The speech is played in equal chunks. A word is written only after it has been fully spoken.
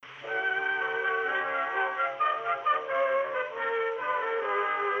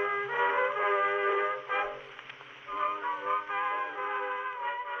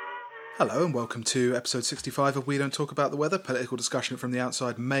Hello and welcome to episode 65 of We Don't Talk About the Weather. Political discussion from the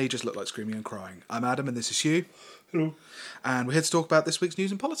outside may just look like screaming and crying. I'm Adam and this is Hugh. Hello. And we're here to talk about this week's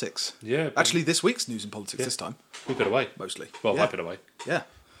news and politics. Yeah. Actually, this week's news and politics this time. We've been away. Mostly. Well, yeah. I've been away. Yeah.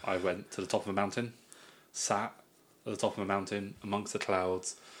 I went to the top of a mountain, sat at the top of a mountain amongst the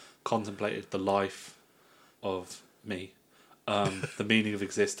clouds, contemplated the life of me, the meaning of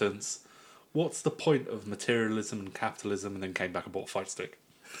existence. What's the point of materialism and capitalism? And then came back and bought a fight stick.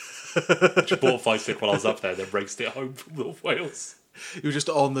 Which I bought a fight stick while I was up there, then raced it home from North Wales. You were just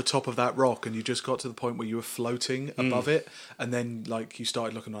on the top of that rock and you just got to the point where you were floating above it and then you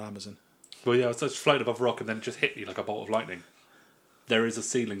started looking on Amazon. Well, yeah, I was just floating above a rock and then it just hit me like a bolt of lightning. There is a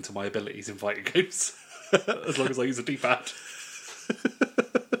ceiling to my abilities in fighting games. As long as I use a D-pad.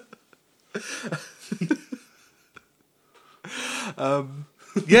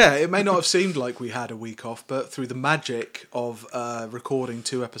 Yeah, it may not have seemed like we had a week off, but through the magic of recording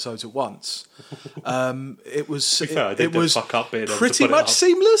 2 episodes at once, it was pretty much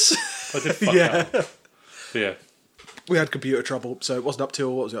seamless. I did fuck up. Yeah. We had computer trouble, so it wasn't up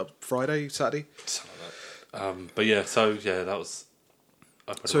till, what was it, up Friday, Saturday? Something like that. But yeah, that was...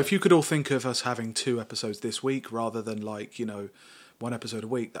 So if you could all think of us having 2 episodes this week rather than 1 episode a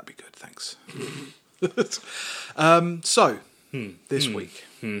week, that'd be good, thanks. This week,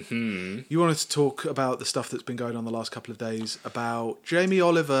 you wanted to talk about the stuff that's been going on the last couple of days about Jamie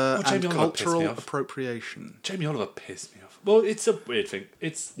Oliver and cultural appropriation. Jamie Oliver pissed me off. Well, it's a weird thing.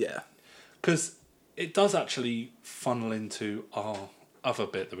 Because it does actually funnel into our other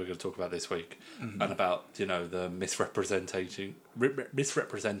bit that we're going to talk about this week, and about the misrepresenting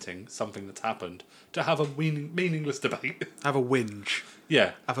something that's happened to have a meaningless debate. Have a whinge.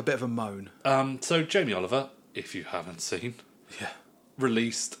 Yeah. Have a bit of a moan. So Jamie Oliver, if you haven't seen... Yeah.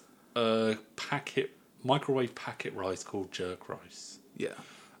 Released a microwave packet rice called jerk rice. Yeah.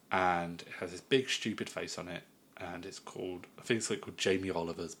 And it has this big stupid face on it, and it's called, I think it's called Jamie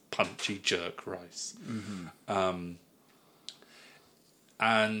Oliver's Punchy Jerk Rice. Mm-hmm.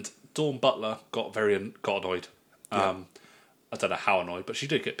 And Dawn Butler got annoyed. I don't know how annoyed, but she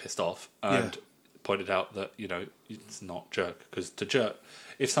did get pissed off and pointed out that, it's not jerk. Because to jerk,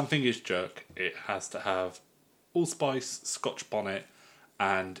 if something is jerk, it has to have allspice, Scotch bonnet,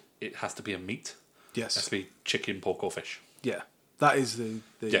 and it has to be a meat. Yes. It has to be chicken, pork, or fish. Yeah. That is the...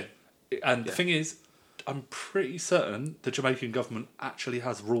 Yeah. And the thing is, I'm pretty certain the Jamaican government actually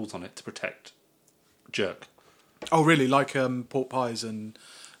has rules on it to protect jerk. Oh, really? Like pork pies and...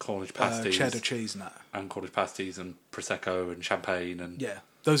 Cornish pasties. Cheddar cheese and that. And Cornish pasties and Prosecco and champagne and... Yeah.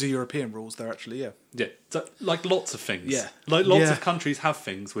 Those are European rules, they're actually, yeah. Yeah. So, like lots of things. Yeah. Like lots of countries have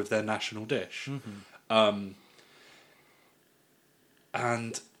things with their national dish. Mm-hmm.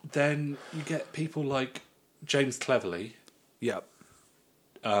 And then you get people like James Cleverly, wading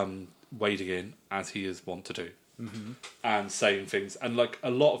in as he is wont to do, and saying things, and a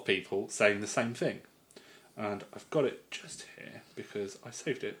lot of people saying the same thing. And I've got it just here because I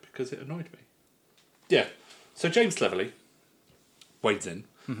saved it because it annoyed me. Yeah, so James Cleverly wades in,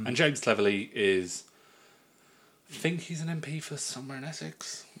 and James Cleverly is, I think he's an MP for somewhere in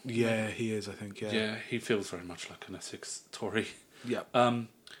Essex. Yeah, he is, I think, yeah. Yeah, he feels very much like an Essex Tory. Yeah.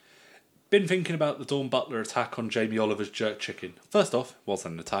 Been thinking about the Dawn Butler attack on Jamie Oliver's jerk chicken. First off, it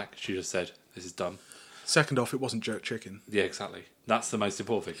wasn't an attack. She just said, this is dumb. Second off, it wasn't jerk chicken. Yeah, exactly. That's the most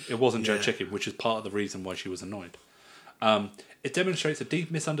important thing. It wasn't jerk chicken, which is part of the reason why she was annoyed. It demonstrates a deep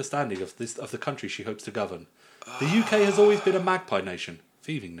misunderstanding of the country she hopes to govern. The UK has always been a magpie nation,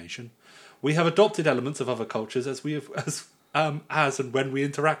 thieving nation. We have adopted elements of other cultures as and when we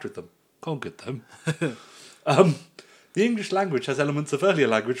interact with them. Conquered them. The English language has elements of earlier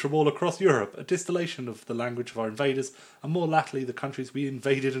language from all across Europe, a distillation of the language of our invaders, and more latterly the countries we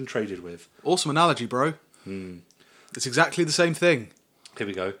invaded and traded with. Awesome analogy, bro. It's exactly the same thing. Here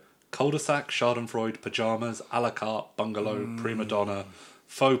we go. Cul-de-sac, schadenfreude, pyjamas, a la carte, bungalow, prima donna,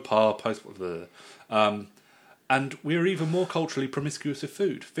 faux pas, post... and we are even more culturally promiscuous with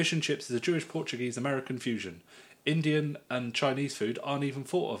food. Fish and chips is a Jewish-Portuguese-American fusion. Indian and Chinese food aren't even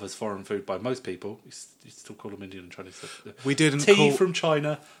thought of as foreign food by most people. You still call them Indian and Chinese food. We didn't Tea from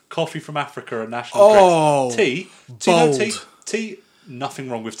China, coffee from Africa, and national drinks. Tea, nothing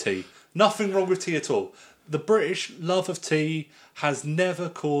wrong with tea. Nothing wrong with tea at all. The British love of tea has never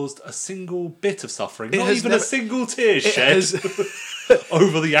caused a single bit of suffering, not even a single tear shed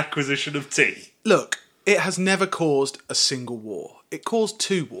over the acquisition of tea. Look, it has never caused a single war. It caused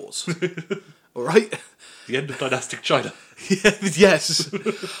 2 wars. All right? The end of dynastic China. Yes.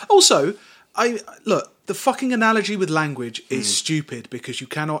 Also, the the fucking analogy with language is stupid because you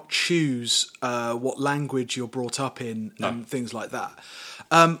cannot choose what language you're brought up in and things like that.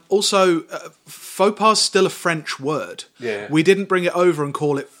 Also, faux pas is still a French word. Yeah. We didn't bring it over and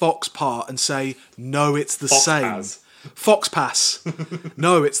call it fox pas and say, no, it's the same. Fox pass.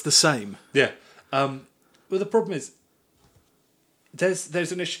 No, it's the same. Yeah. Well, the problem is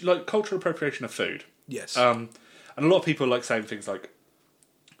there's an issue, like cultural appropriation of food. Yes. And a lot of people like saying things like,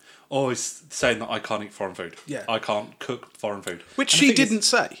 always saying that I can't eat foreign food. Yeah. I can't cook foreign food. Which she didn't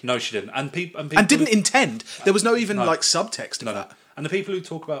say. No, she didn't. And people didn't intend. There was no even subtext of that. No. And the people who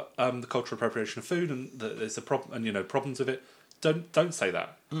talk about the cultural appropriation of food and that there's a problem and problems with it, don't say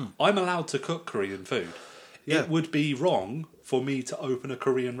that. I'm allowed to cook Korean food. Yeah. It would be wrong for me to open a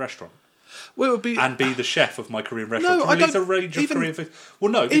Korean restaurant. Well, it would be and be the chef of my Korean restaurant. No, I don't. A range of Korean food.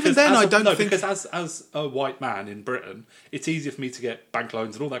 Well, no. Even then, I don't think because as a white man in Britain, it's easier for me to get bank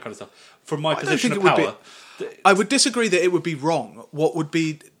loans and all that kind of stuff. From my position of power, I would disagree that it would be wrong. What would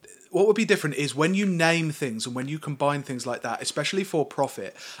be different is when you name things and when you combine things like that, especially for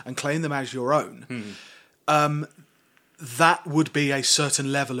profit, and claim them as your own. That would be a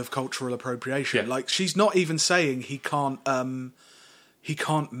certain level of cultural appropriation. Yeah. Like she's not even saying he can't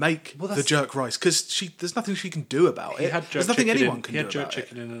make the jerk rice because there's nothing she can do about it. There's nothing anyone can do about it. He had jerk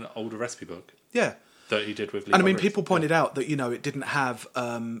chicken in an older recipe book. Yeah. That he did with And I mean, people pointed out that, it didn't have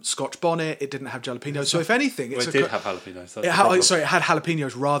Scotch bonnet, it didn't have jalapenos. So if anything... it did have jalapenos. It had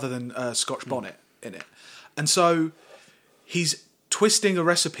jalapenos rather than Scotch bonnet in it. And so he's twisting a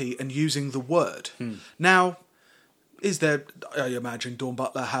recipe and using the word. Now, I imagine Dawn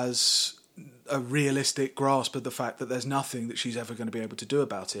Butler has a realistic grasp of the fact that there's nothing that she's ever going to be able to do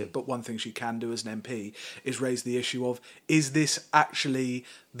about it. But one thing she can do as an MP is raise the issue of, is this actually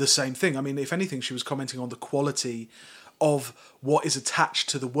the same thing? I mean, if anything, she was commenting on the quality of what is attached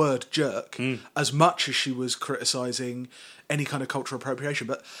to the word jerk as much as she was criticising any kind of cultural appropriation.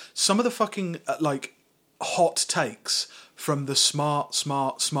 But some of the fucking, hot takes from the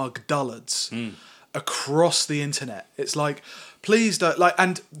smug dullards across the internet. It's like, please don't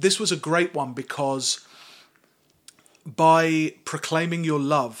and this was a great one because by proclaiming your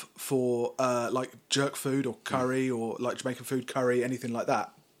love for jerk food or curry or Jamaican food, curry, anything like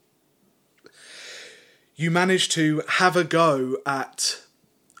that, you managed to have a go at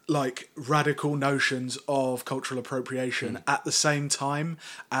radical notions of cultural appropriation at the same time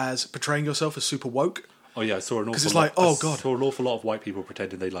as portraying yourself as super woke. Oh yeah, I saw an awful saw an awful lot of white people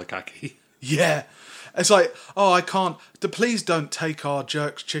pretending they like ackee. Yeah. It's like, I can't... Please don't take our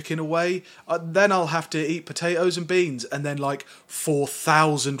jerk chicken away. Then I'll have to eat potatoes and beans. And then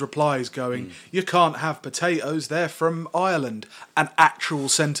 4,000 replies going, you can't have potatoes, they're from Ireland. An actual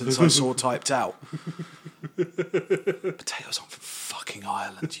sentence I saw typed out. Potatoes aren't from fucking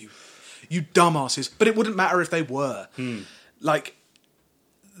Ireland, you dumbasses. But it wouldn't matter if they were. I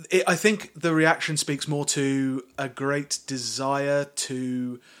think the reaction speaks more to a great desire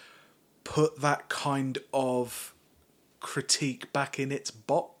to put that kind of critique back in its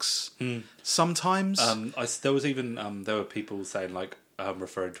box sometimes. There was even there were people saying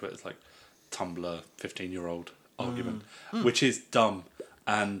referring to it as Tumblr 15-year-old argument, which is dumb.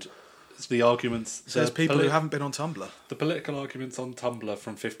 And the arguments... There's people who haven't been on Tumblr. The political arguments on Tumblr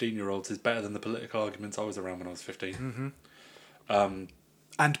from 15-year-olds is better than the political arguments I was around when I was 15.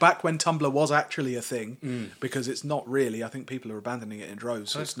 And back when Tumblr was actually a thing, because it's not really. I think people are abandoning it in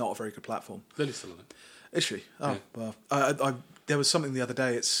droves, so it's not a very good platform. Lily's still on it. Is she? Oh, yeah. Well. There was something the other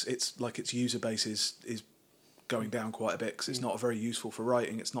day, its user base is going down quite a bit, because it's not very useful for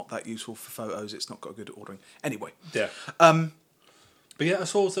writing, it's not that useful for photos, it's not got good ordering. Anyway. Yeah. But yeah, I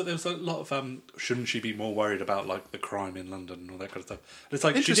saw that there was a lot of, shouldn't she be more worried about, the crime in London and all that kind of stuff. And it's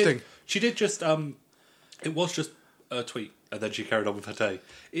interesting. She did just, it was just a tweet, and then she carried on with her day.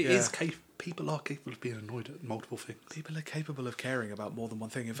 People are capable of being annoyed at multiple things. People are capable of caring about more than one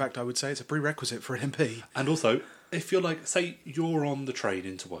thing. In fact, I would say it's a prerequisite for an MP. And also, if you're say you're on the train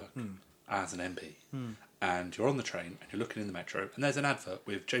into work as an MP, and you're on the train and you're looking in the metro, and there's an advert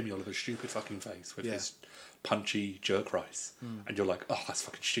with Jamie Oliver's stupid fucking face with his punchy jerk rice, and you're like, oh, that's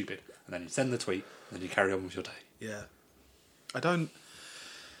fucking stupid. And then you send the tweet, and then you carry on with your day. Yeah. I don't...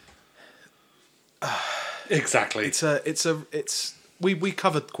 Exactly. We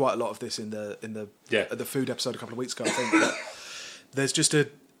covered quite a lot of this in the food episode a couple of weeks ago. I think that there's just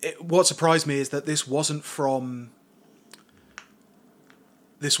what surprised me is that this wasn't from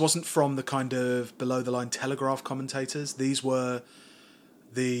the kind of below the line Telegraph commentators. These were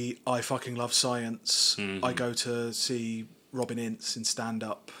the I fucking love science. I go to see Robin Ince in stand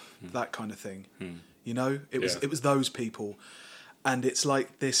up, that kind of thing. It was those people. And it's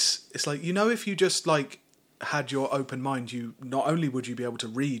like this. It's like, you know, if you just like had your open mind, you not only would you be able to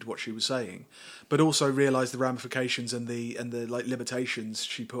read what she was saying, but also realise the ramifications and the like limitations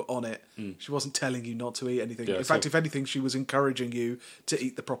she put on it. She wasn't telling you not to eat anything. In fact, if anything, she was encouraging you to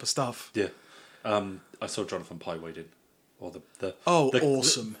eat the proper stuff. Yeah. I saw Jonathan Pye weighed in. Or the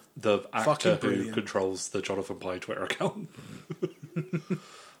awesome. The actor who controls the Jonathan Pye Twitter account.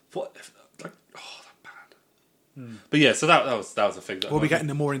 What? Like, oh, that bad. But yeah, so that was a thing. We'll be getting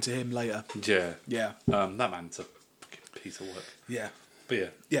more into him later. Yeah. Yeah. That man's a fucking piece of work. Yeah. But yeah.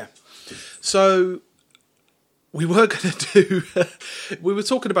 Yeah. So we were going to do... we were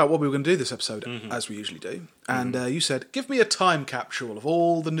talking about what we were going to do this episode, as we usually do. And you said, give me a time capsule of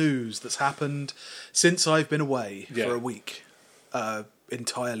all the news that's happened since I've been away for a week.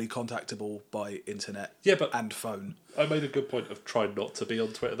 Entirely contactable by internet and phone. I made a good point of trying not to be on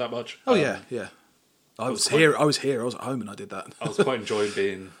Twitter that much. Oh, yeah. I was here. I was at home and I did that. I was quite enjoying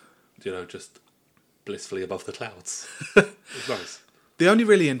being, just blissfully above the clouds. It was nice. The only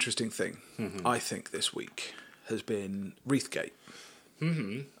really interesting thing, I think, this week has been Wreathgate.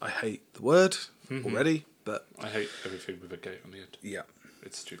 I hate the word already, but... I hate everything with a gate on the end. Yeah.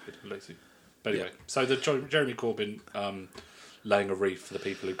 It's stupid and lazy. But anyway, so the Jeremy Corbyn laying a wreath for the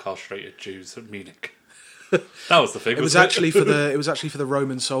people who castrated Jews at Munich. That was the thing. It was actually for the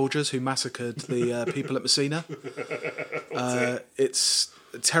Roman soldiers who massacred the people at Messina. It's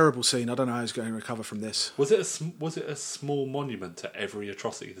a terrible scene. I don't know how he's going to recover from this. Was it a small monument to every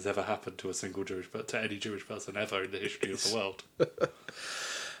atrocity that's ever happened to any Jewish person ever in the history of the world?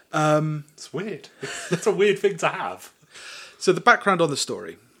 It's weird. That's a weird thing to have. So the background on the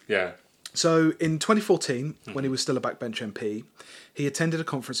story. Yeah. So in 2014, when he was still a backbench MP, he attended a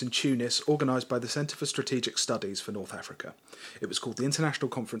conference in Tunis organised by the Centre for Strategic Studies for North Africa. It was called the International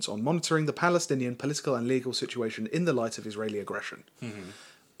Conference on Monitoring the Palestinian Political and Legal Situation in the Light of Israeli Aggression.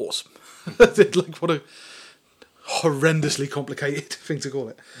 Awesome. Like, what a horrendously complicated thing to call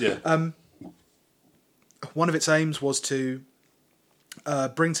it. Yeah. One of its aims was to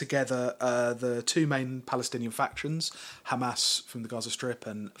bring together the two main Palestinian factions, Hamas from the Gaza Strip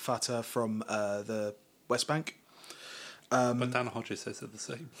and Fatah from the West Bank. But Dan Hodges says they're the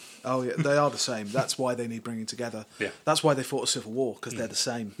same. Oh, yeah, they are the same. That's why they need bringing together. Yeah. That's why they fought a civil war, because they're the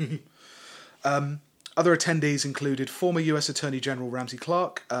same. Other attendees included former US Attorney General Ramsey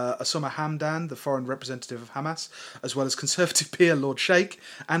Clark, Osama Hamdan, the foreign representative of Hamas, as well as Conservative peer Lord Sheikh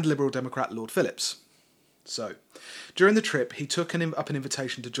and Liberal Democrat Lord Phillips. So, during the trip, he took up an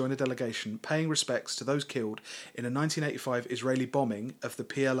invitation to join a delegation paying respects to those killed in a 1985 Israeli bombing of the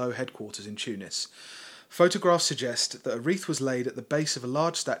PLO headquarters in Tunis. Photographs suggest that a wreath was laid at the base of a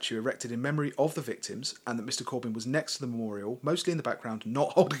large statue erected in memory of the victims, and that Mr. Corbyn was next to the memorial, mostly in the background,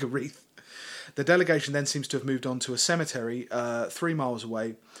 not holding a wreath. The delegation then seems to have moved on to a cemetery 3 miles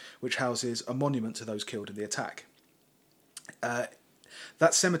away, which houses a monument to those killed in the attack.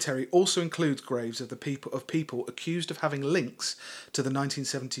 That cemetery also includes graves of people accused of having links to the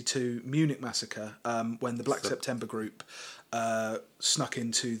 1972 Munich massacre, when the Black September group snuck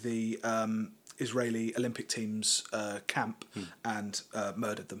into the Israeli Olympic team's camp and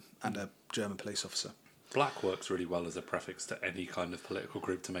murdered them, and a German police officer. Black works really well as a prefix to any kind of political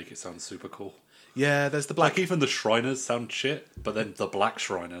group to make it sound super cool. Yeah, there's the Black... Like, even the Shriners sound shit, but then the Black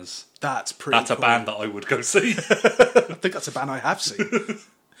Shriners... That's pretty cool. That's a band that I would go see. I think that's a band I have seen. The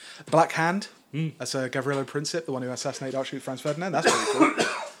Black Hand, that's Gavrilo Princip, the one who assassinated Archduke Franz Ferdinand. That's pretty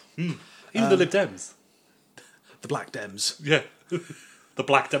cool. Even the Lib Dems. The Black Dems. Yeah. The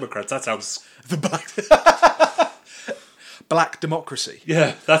Black Democrats, that sounds... The Black... Black Democracy.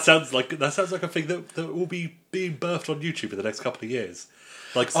 Yeah, that sounds like a thing that will be being birthed on YouTube in the next couple of years.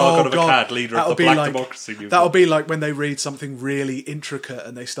 Like Sargon of Akkad, leader of the Black Democracy movement. That'll be like when they read something really intricate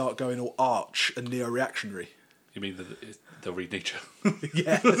and they start going all arch and neo-reactionary. You mean they'll read Nietzsche?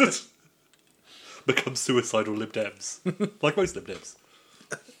 Yeah. Become suicidal Lib Dems. Like most Lib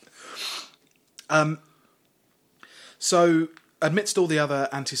Dems. So, amidst all the other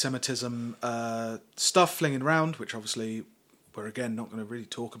anti-Semitism stuff flinging around, which obviously we're again not going to really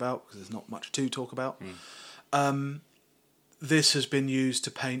talk about because there's not much to talk about, this has been used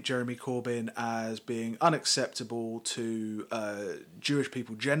to paint Jeremy Corbyn as being unacceptable to Jewish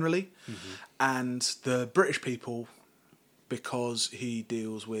people generally, and the British people because he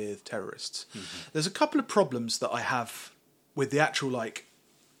deals with terrorists. There's a couple of problems that I have with the actual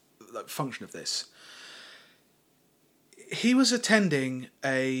function of this. He was attending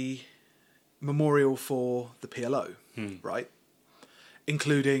a memorial for the PLO, right?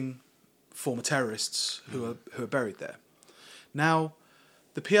 Including former terrorists who are buried there. Now,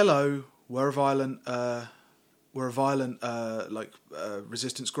 the PLO were a violent were a violent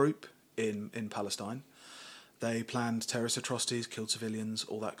resistance group in Palestine. They planned terrorist atrocities, killed civilians,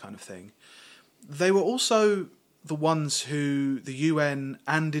 all that kind of thing. They were also the ones who the UN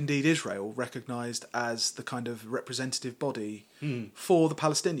and indeed Israel recognised as the kind of representative body for the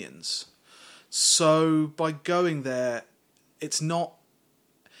Palestinians. So by going there, it's not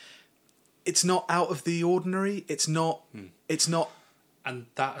out of the ordinary. It's not. And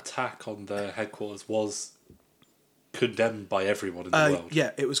that attack on their headquarters was condemned by everyone in the world.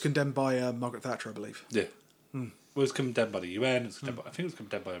 Yeah, it was condemned by Margaret Thatcher, I believe. Yeah. It was condemned by the UN. I think it was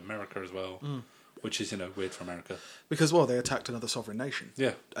condemned by America as well, which is, weird for America. Because, well, they attacked another sovereign nation.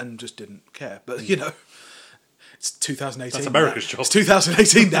 Yeah. And just didn't care. But, it's 2018. That's America's job. It's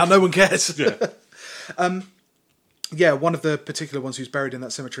 2018 now, no one cares. Yeah. One of the particular ones who's buried in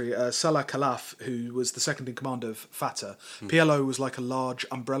that cemetery, Salah Khalaf, who was the second in command of Fatah. PLO was like a large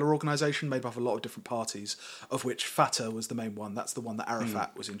umbrella organisation made up of a lot of different parties, of which Fatah was the main one. That's the one that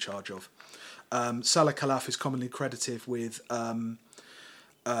Arafat was in charge of. Salah Khalaf is commonly credited with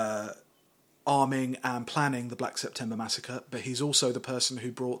arming and planning the Black September massacre, but he's also the person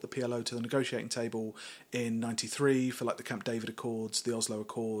who brought the PLO to the negotiating table in '93 for like the Camp David Accords, the Oslo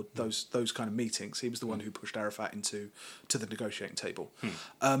Accord, those kind of meetings. He was the one who pushed Arafat to the negotiating table.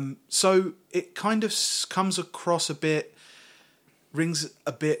 So it kind of comes across rings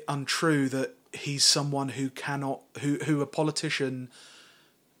a bit untrue that he's someone who a politician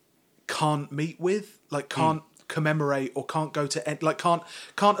can't meet with, can't commemorate or can't go to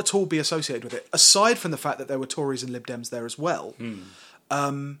can't at all be associated with it, aside from the fact that there were Tories and Lib Dems there as well.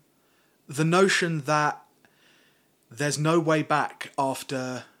 The notion that there's no way back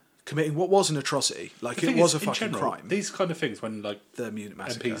after committing what was an atrocity, it was a fucking crime. These kind of things, when the Munich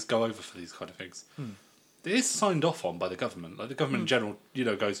massacre, MPs go over for these kind of things, it is signed off on by the government. The government in general,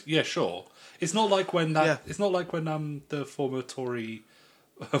 goes, yeah, sure. It's not like when It's not like when the former Tory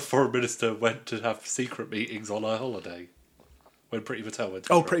foreign minister went to have secret meetings on her holiday when Priti Patel went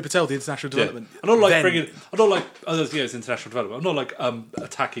to Israel. Priti Patel, the international development. I'm not like it's international development. I'm not like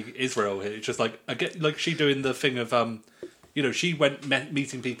attacking Israel here. It's just she doing the thing of she went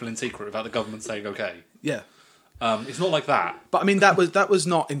meeting people in secret without the government saying okay. Yeah. It's not like that. But I mean, that was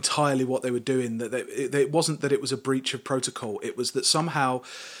not entirely what they were doing. That it wasn't that it was a breach of protocol. It was that somehow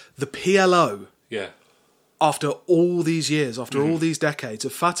the PLO, after all these years, after all these decades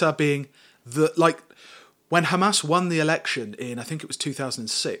of Fatah being when Hamas won the election in, I think it was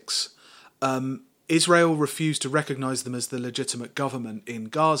 2006, Israel refused to recognise them as the legitimate government in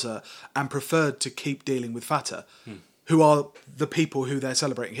Gaza and preferred to keep dealing with Fatah, who are the people who they're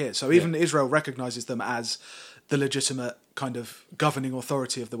celebrating here. So even Israel recognises them as the legitimate kind of governing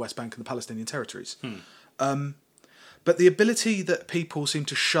authority of the West Bank and the Palestinian territories. But the ability that people seem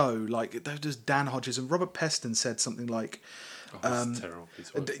to show, there's Dan Hodges and Robert Peston said something like... that's a terrible piece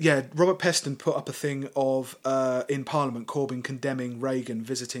of work. Yeah, Robert Peston put up a thing of, in Parliament, Corbyn condemning Reagan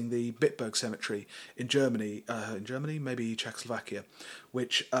visiting the Bitburg Cemetery in Germany, maybe Czechoslovakia,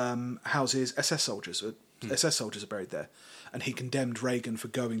 which houses SS soldiers. SS soldiers are buried there. And he condemned Reagan for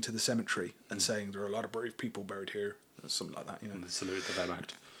going to the cemetery and saying there are a lot of brave people buried here, something like that. And saluted the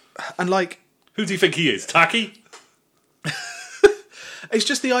Wehrmacht. And who do you think he is, Tacky? It's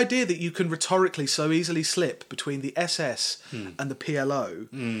just the idea that you can rhetorically so easily slip between the SS and the PLO,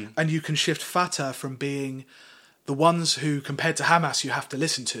 and you can shift Fatah from being the ones who, compared to Hamas, you have to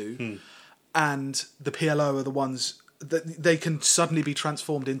listen to, and the PLO are the ones that they can suddenly be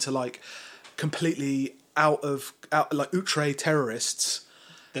transformed into completely out outre terrorists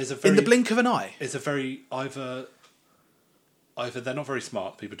in the blink of an eye. It's a very either they're not very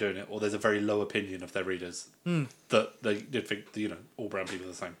smart people doing it, or there's a very low opinion of their readers that they think all brown people are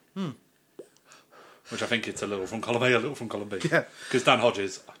the same. Which I think it's a little from column A, a little from column B. Yeah, because Dan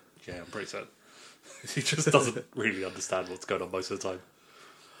Hodges, I'm pretty certain he just doesn't really understand what's going on most of the time.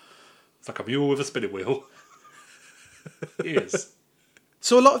 It's like a mule with a spinning wheel. He is.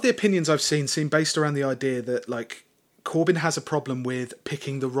 So a lot of the opinions I've seen seem based around the idea that Corbyn has a problem with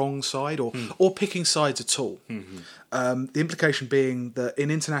picking the wrong side or picking sides at all. The implication being that in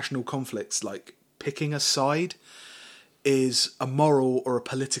international conflicts, picking a side is a moral or a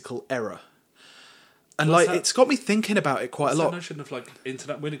political error. And it's got me thinking about it quite a lot. The notion of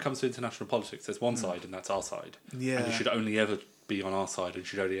when it comes to international politics, there's one side and that's our side. Yeah. And you should only ever be on our side and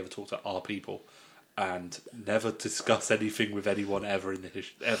should only ever talk to our people. And never discuss anything with anyone ever in the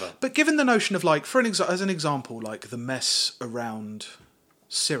history ever. But given the notion of as an example, the mess around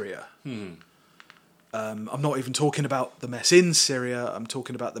Syria. I'm not even talking about the mess in Syria. I'm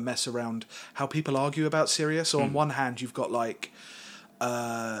talking about the mess around how people argue about Syria. So on one hand, you've got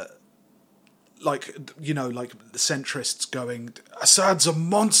like the centrists going, Assad's a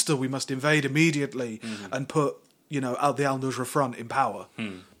monster, we must invade immediately, and put the Al-Nusra Front in power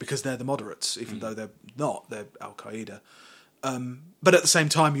because they're the moderates, even though they're not, they're Al-Qaeda. But at the same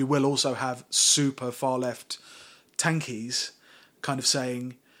time, you will also have super far left tankies kind of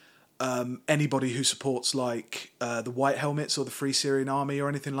saying anybody who supports like the White Helmets or the Free Syrian Army or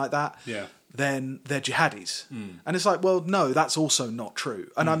anything like that, then they're jihadis. And it's like, well, no, that's also not true.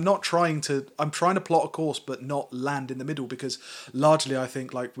 And I'm trying to plot a course but not land in the middle, because largely I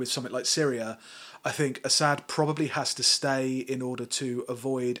think, like with something like Syria, I think Assad probably has to stay in order to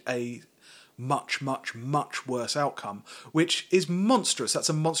avoid a much, much, much worse outcome, which is monstrous. That's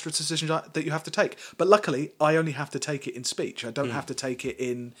a monstrous decision that you have to take. But luckily, I only have to take it in speech. I don't have to take it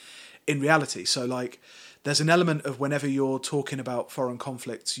in reality. So, like, there's an element of whenever you're talking about foreign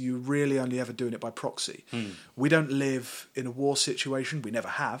conflicts, you really only ever doing it by proxy. We don't live in a war situation. We never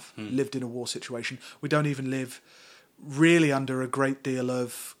have lived in a war situation. We don't even live really under a great deal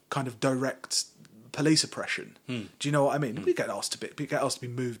of kind of direct police oppression. Do you know what I mean? We get asked to be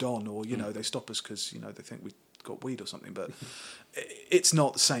moved on, or they stop us because they think we got weed or something, but it's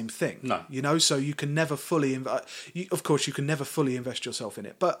not the same thing. No, so you can never fully of course you can never fully invest yourself in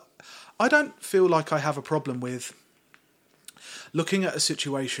it. But I don't feel like I have a problem with looking at a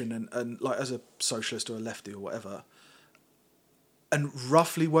situation and like as a socialist or a lefty or whatever, and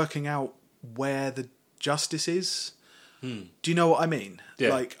roughly working out where the justice is. Do you know what I mean? Yeah.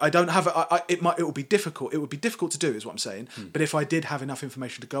 Like, I don't have it would be difficult. It would be difficult to do, is what I'm saying. But if I did have enough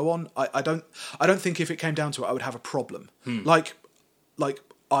information to go on, I don't think if it came down to it, I would have a problem. Like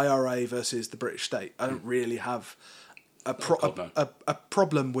IRA versus the British state. I don't really have a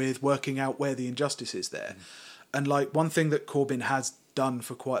problem with working out where the injustice is there. And like one thing that Corbyn has done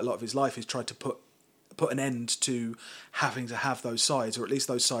for quite a lot of his life is tried to put an end to having to have those sides, or at least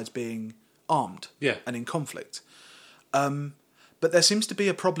those sides being armed and in conflict. But there seems to be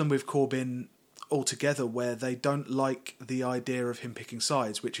a problem with Corbyn altogether, where they don't like the idea of him picking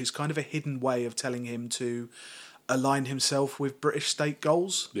sides, which is kind of a hidden way of telling him to align himself with British state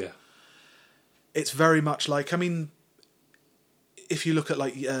goals. Yeah. It's very much like, I mean, if you look at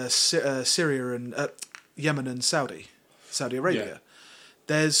like Syria and Yemen and Saudi Arabia,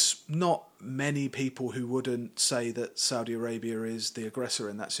 there's not many people who wouldn't say that Saudi Arabia is the aggressor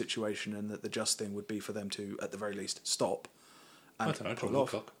in that situation, and that the just thing would be for them to, at the very least, stop and pull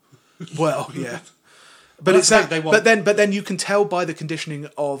off. Well, yeah. But it's that. But then you can tell by the conditioning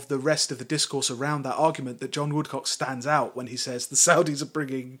of the rest of the discourse around that argument that John Woodcock stands out when he says the Saudis are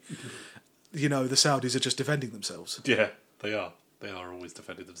bringing, the Saudis are just defending themselves. Yeah, they are. They are always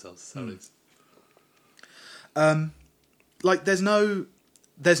defending themselves, Saudis. Like there's no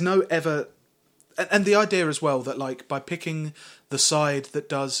ever, and the idea as well that like by picking the side that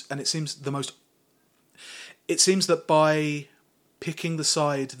does, and it seems that by picking the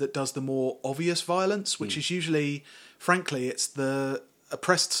side that does the more obvious violence, which is usually, frankly, it's the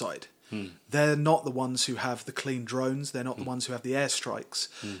oppressed side. They're not the ones who have the clean drones. They're not the ones who have the airstrikes.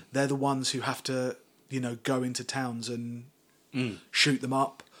 They're the ones who have to, go into towns and shoot them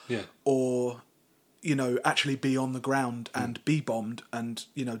up, or actually be on the ground and be bombed and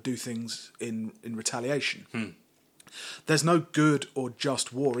do things in retaliation. There's no good or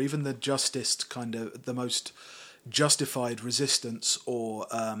just war. Even the justest kind of the most justified resistance, or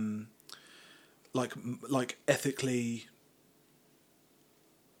like ethically.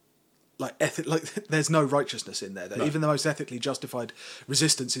 There's no righteousness in there. No. Even the most ethically justified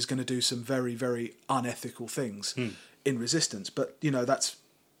resistance is going to do some very, very unethical things in resistance. But, that's,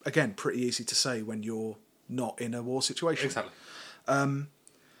 again, pretty easy to say when you're not in a war situation. Exactly. And,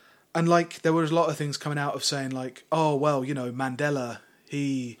 there was a lot of things coming out of saying, like, oh, well, Mandela,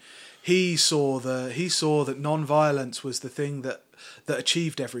 he saw that non-violence was the thing that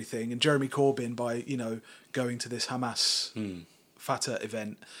achieved everything. And Jeremy Corbyn, by, going to this Hamas... Fatah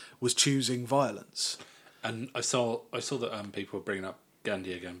event, was choosing violence. And I saw that people were bringing up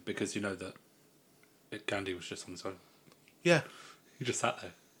Gandhi again, because that Gandhi was just on his own. Yeah, he just sat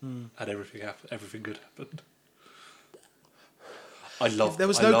there, had everything good happened. There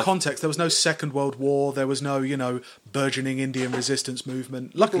was no context. There was no Second World War. There was no burgeoning Indian resistance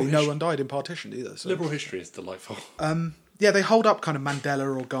movement. Luckily, no one died in partition either. So. Liberal history is delightful. Yeah, they hold up kind of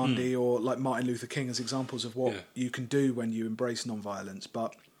Mandela or Gandhi or like Martin Luther King as examples of what you can do when you embrace non-violence.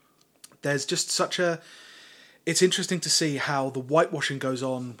 But there's just it's interesting to see how the whitewashing goes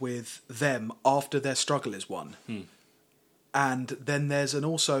on with them after their struggle is won. And then there's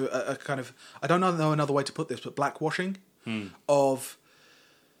also a kind of, I don't know another way to put this, but blackwashing of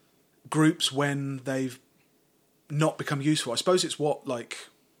groups when they've not become useful. I suppose it's what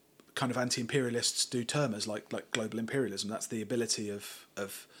kind of anti-imperialists do term as like global imperialism. That's the ability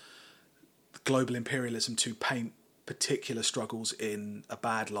of global imperialism to paint particular struggles in a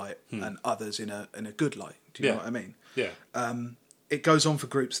bad light and others in a good light. Do you know what I mean? Yeah. It goes on for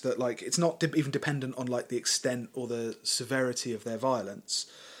groups that like it's not even dependent on like the extent or the severity of their violence,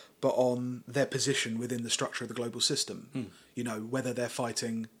 but on their position within the structure of the global system. You know, whether they're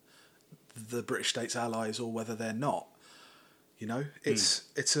fighting the British state's allies or whether they're not. You know,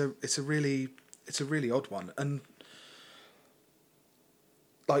 it's a really odd one, and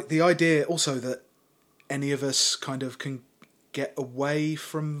like the idea also that any of us kind of can get away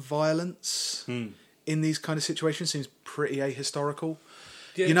from violence in these kind of situations seems pretty ahistorical.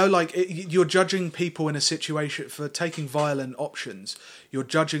 Yeah. You know, like you're judging people in a situation for taking violent options. You're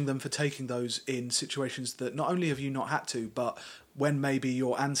judging them for taking those in situations that not only have you not had to, but when maybe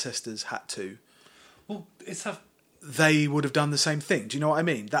your ancestors had to. Well, they would have done the same thing. Do you know what I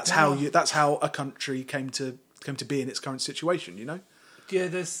mean? That's how a country came to be in its current situation. You know? Yeah,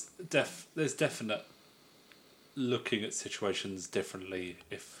 there's definite looking at situations differently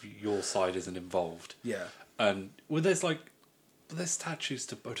if your side isn't involved. Yeah. And there's statues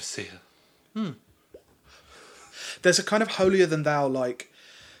to Bodhisattva. There's a kind of holier than thou like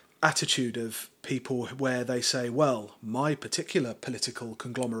attitude of people where they say, well, my particular political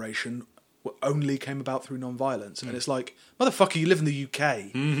conglomeration only came about through non-violence. And it's like, motherfucker, you live in the UK.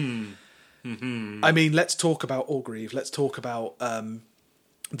 I mean, let's talk about Orgreave. Let's talk about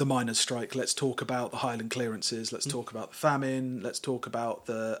the miners' strike. Let's talk about the Highland clearances. Let's talk about the famine. Let's talk about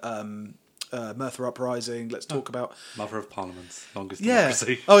the Merthyr Uprising. Let's talk about Mother of Parliaments, longest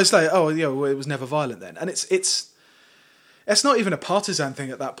democracy. It's like, well, it was never violent then. And it's not even a partisan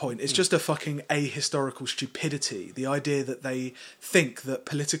thing at that point. It's just a fucking ahistorical stupidity. The idea that they think that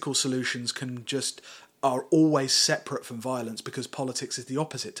political solutions are always separate from violence because politics is the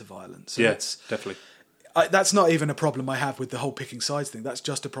opposite to violence. And definitely. That's not even a problem I have with the whole picking sides thing. That's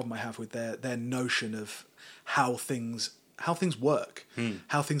just a problem I have with their notion of how things work,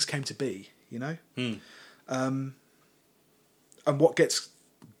 how things came to be, you know? And what gets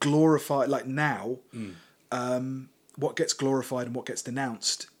glorified, like now, what gets glorified and what gets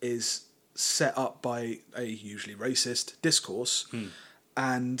denounced is set up by a usually racist discourse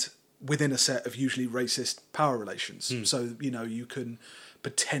and within a set of usually racist power relations. So, you know, you can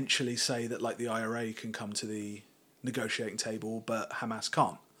potentially say that like the IRA can come to the negotiating table, but Hamas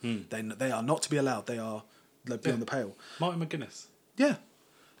can't. They are not to be allowed. They're beyond the pale. Martin McGuinness. Yeah.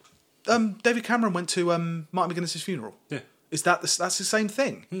 David Cameron went to Martin McGuinness's funeral. Yeah. That's the same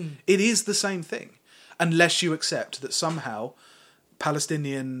thing. It is the same thing. Unless you accept that somehow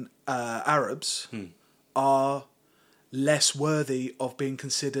Palestinian Arabs are less worthy of being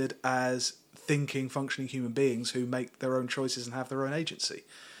considered as thinking, functioning human beings who make their own choices and have their own agency.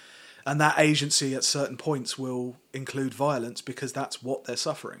 And that agency at certain points will include violence because that's what they're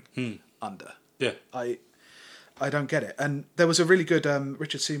suffering under. Yeah. I don't get it. And there was a really good...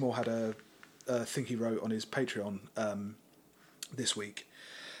 Richard Seymour had a thing he wrote on his Patreon this week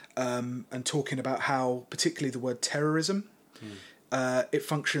and talking about how, particularly the word terrorism, it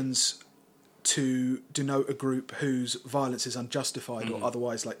functions to denote a group whose violence is unjustified or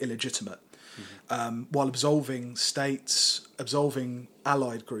otherwise like illegitimate, while absolving states, absolving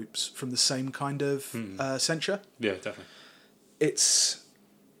allied groups from the same kind of censure. Yeah, definitely.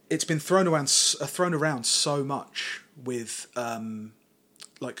 It's been thrown around so much with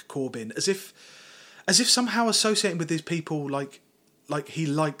like Corbyn, as if somehow associating with these people like he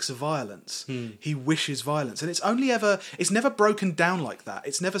likes violence, he wishes violence, and it's never broken down like that.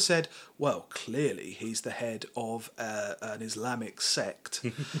 It's never said, well, clearly he's the head of an Islamic sect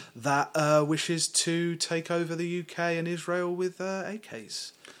that wishes to take over the UK and Israel with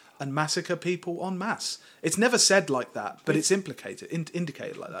AKs and massacre people en masse. It's never said like that, but it's indicated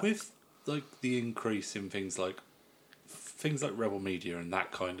like that. With like the increase in things like Rebel Media and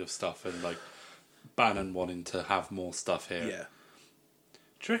that kind of stuff, and like Bannon wanting to have more stuff here. Yeah.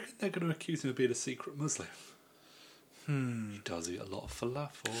 Do you reckon they're going to accuse him of being a secret Muslim? He does eat a lot of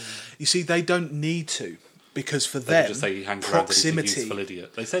falafel. You see, they don't need to, because for they them, just say he hangs proximity. Around that he's a useful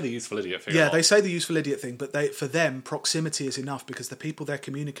idiot. They say the useful idiot thing. Yeah, they say the useful idiot thing, but for them, proximity is enough because the people they're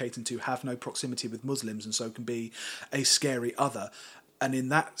communicating to have no proximity with Muslims, and so can be a scary other. And in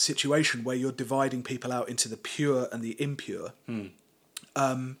that situation where you're dividing people out into the pure and the impure,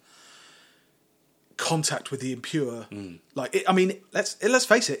 contact with the impure, let's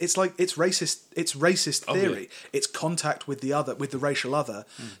face it, it's racist theory. Yeah. It's contact with the other, with the racial other,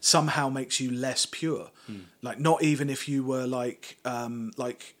 somehow makes you less pure. Like, not even if you were like doing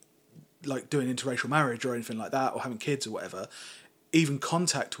interracial marriage or anything like that, or having kids or whatever. even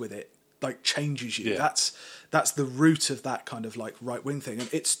contact with it like changes you. That's the root of that kind of like right wing thing, and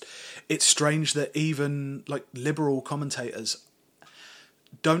it's strange that even like liberal commentators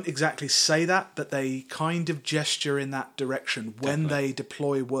don't exactly say that, but they kind of gesture in that direction when they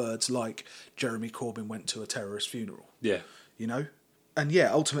deploy words like Jeremy Corbyn went to a terrorist funeral. Yeah, you know, and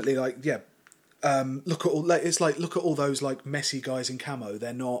ultimately look at all those like messy guys in camo.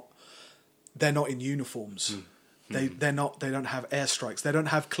 They're not in uniforms. They don't have airstrikes. They don't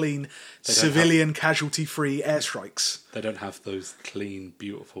have clean civilian casualty free airstrikes. They don't have those clean,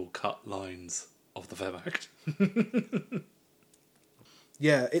 beautiful cut lines of the Wehrmacht.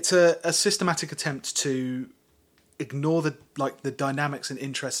 Yeah, it's a systematic attempt to ignore the dynamics and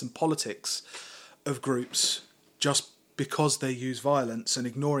interests and politics of groups just because they use violence, and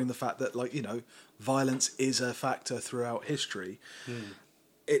ignoring the fact that violence is a factor throughout history.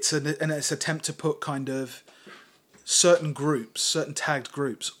 It's an attempt to put kind of certain tagged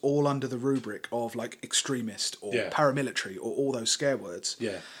groups all under the rubric of like extremist or paramilitary or all those scare words.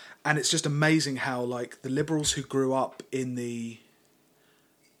 Yeah. And it's just amazing how like the liberals who grew up in the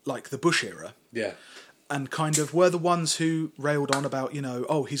Bush era, and kind of were the ones who railed on about,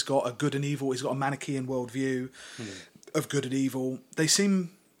 he's got a good and evil, he's got a Manichaean worldview of good and evil. They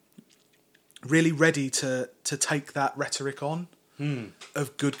seem really ready to take that rhetoric on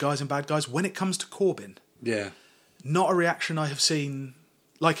of good guys and bad guys. When it comes to Corbyn, not a reaction I have seen.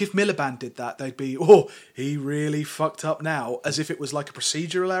 Like if Miliband did that, they'd be, he really fucked up now, as if it was like a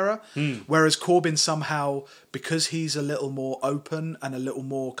procedural error. Whereas Corbyn somehow, because he's a little more open and a little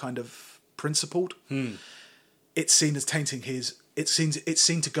more kind of principled, it's seen as tainting it's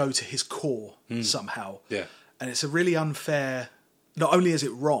seen to go to his core somehow. Yeah. And it's a really unfair, not only is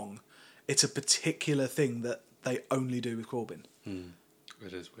it wrong, it's a particular thing that they only do with Corbyn.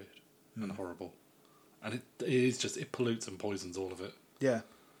 It is weird and horrible. And it pollutes and poisons all of it. Yeah.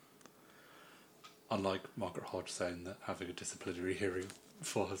 Unlike Margaret Hodge saying that having a disciplinary hearing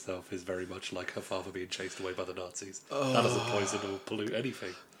for herself is very much like her father being chased away by the Nazis. That doesn't poison or pollute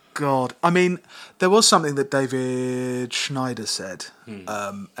anything. God. I mean, there was something that David Schneider said,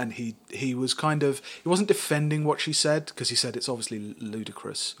 and he was kind of... He wasn't defending what she said, because he said it's obviously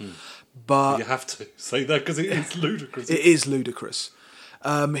ludicrous. But you have to say that, because it is ludicrous. It is ludicrous.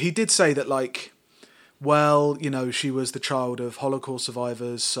 He did say that, like... Well, she was the child of Holocaust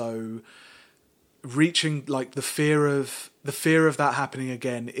survivors, so reaching like the fear of that happening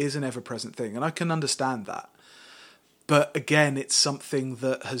again is an ever-present thing, and I can understand that. But again, it's something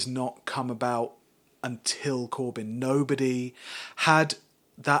that has not come about until Corbyn. Nobody had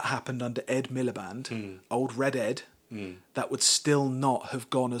that happened under Ed Miliband, old Red Ed. That would still not have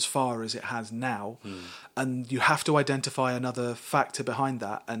gone as far as it has now. And you have to identify another factor behind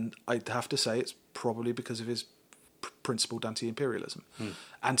that, and I'd have to say it's probably because of his principled anti-imperialism.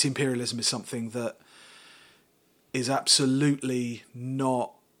 Anti-imperialism is something that is absolutely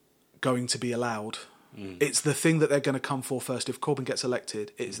not going to be allowed. It's the thing that they're going to come for first. If Corbyn gets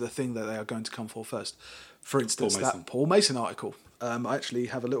elected, it's the thing that they are going to come for first. For instance, that Paul Mason article. I actually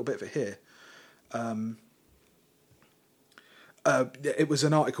have a little bit of it here. It was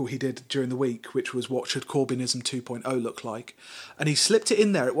an article he did during the week, which was what should Corbynism 2.0 look like, and he slipped it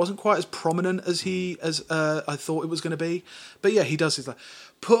in there. It wasn't quite as prominent as I thought it was going to be, but yeah, he does. He's like,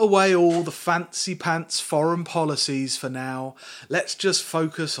 put away all the fancy pants foreign policies for now. Let's just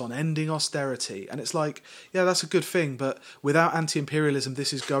focus on ending austerity. And it's like, yeah, that's a good thing, but without anti-imperialism,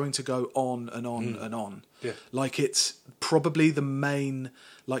 this is going to go on and on and on. Yeah, like it's probably the main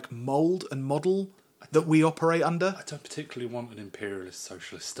like mold and model that we operate under. I don't particularly want an imperialist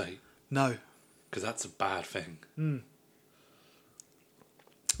socialist state. No. Because that's a bad thing.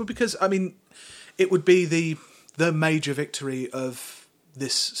 Well, because, I mean, it would be the major victory of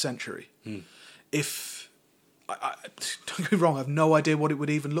this century. If... don't get me wrong, I have no idea what it would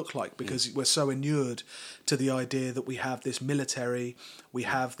even look like, because we're so inured to the idea that we have this military, we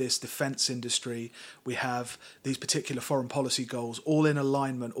have this defence industry, we have these particular foreign policy goals, all in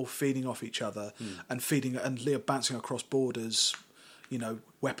alignment, all feeding off each other, and bouncing across borders.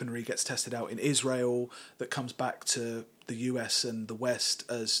 Weaponry gets tested out in Israel that comes back to the US and the West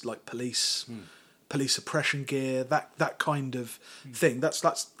as like police suppression gear, that kind of thing. That's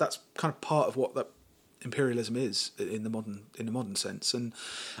kind of part of what that imperialism is in the modern sense, and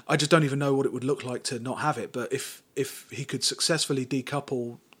I just don't even know what it would look like to not have it. But if he could successfully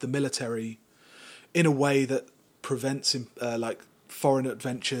decouple the military in a way that prevents like foreign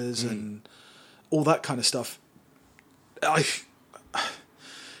adventures and all that kind of stuff,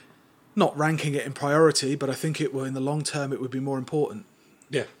 not ranking it in priority, but I think it will in the long term it would be more important.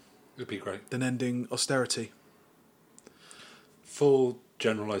 Yeah, it would be great than ending austerity. for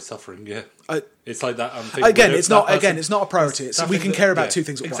generalised suffering. Yeah, it's like that. It's not a priority. We can care about two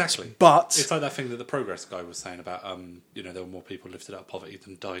things at once. But it's like that thing that the progress guy was saying about there were more people lifted out of poverty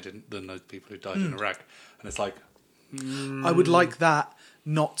than those people who died in Iraq, and it's like I would like that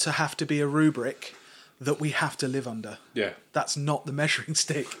not to have to be a rubric that we have to live under. Yeah, that's not the measuring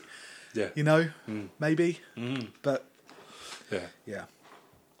stick. Yeah, maybe, but yeah.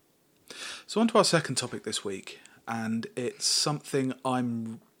 So on to our second topic this week, and it's something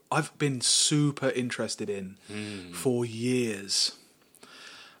I've been super interested in for years.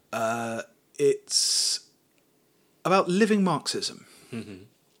 It's about Living Marxism. Mm-hmm.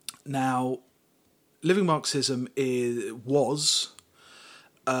 Now, Living Marxism was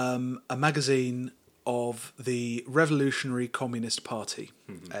a magazine of the Revolutionary Communist Party,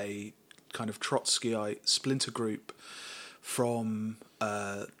 a kind of Trotskyite splinter group from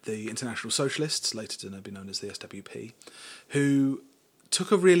the International Socialists, later to be known as the SWP, who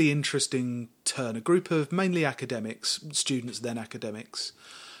took a really interesting turn. A group of mainly academics, students then academics,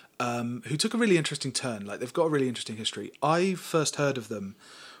 who took a really interesting turn. Like, they've got a really interesting history. I first heard of them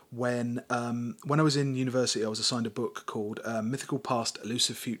when I was in university. I was assigned a book called Mythical Past,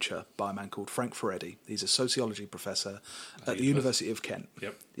 Elusive Future by a man called Frank Furedi. He's a sociology professor at the University of Kent.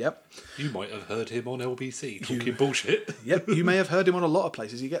 Yep. You might have heard him on LBC talking bullshit. Yep, you may have heard him on a lot of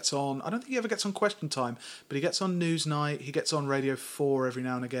places. He gets on, I don't think he ever gets on Question Time, but he gets on Newsnight, he gets on Radio 4 every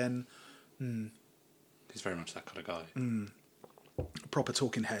now and again. He's very much that kind of guy. Proper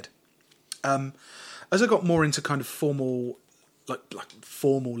talking head. As I got more into kind of formal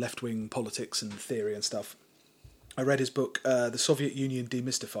left-wing politics and theory and stuff, I read his book, The Soviet Union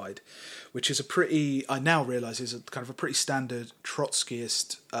Demystified, which is I now realise is a kind of a pretty standard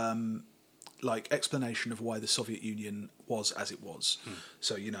Trotskyist explanation of why the Soviet Union was as it was.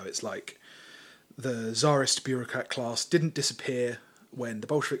 So, it's like the Tsarist bureaucrat class didn't disappear when the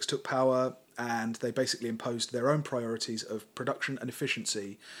Bolsheviks took power, and they basically imposed their own priorities of production and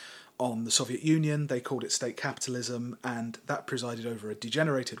efficiency on the Soviet Union. They called it state capitalism, and that presided over a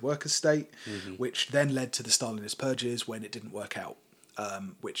degenerated workers' state, which then led to the Stalinist purges when it didn't work out,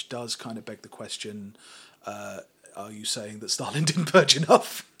 which does kind of beg the question, are you saying that Stalin didn't purge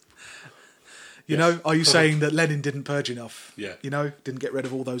enough? Are you saying that Lenin didn't purge enough? Yeah. Didn't get rid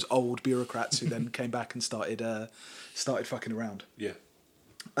of all those old bureaucrats who then came back and started fucking around. Yeah.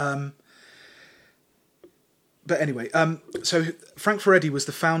 But anyway, so Frank Furedi was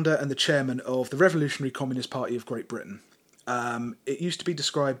the founder and the chairman of the Revolutionary Communist Party of Great Britain. It used to be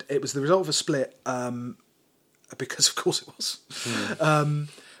described, it was the result of a split, because of course it was,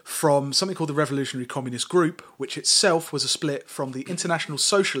 from something called the Revolutionary Communist Group, which itself was a split from the International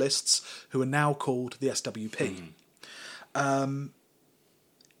Socialists, who are now called the SWP.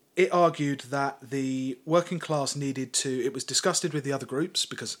 It argued that the working class it was disgusted with the other groups,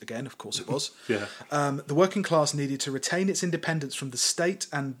 because, again, of course it was. Yeah. The working class needed to retain its independence from the state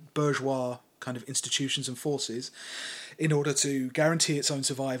and bourgeois kind of institutions and forces in order to guarantee its own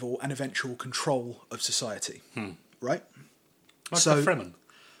survival and eventual control of society. Right? Like the Fremen?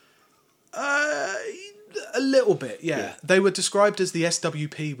 A little bit, yeah. They were described as the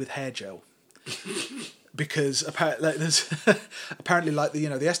SWP with hair gel. Because apparently, the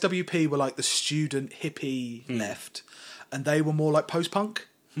SWP were like the student hippie left, and they were more like post-punk,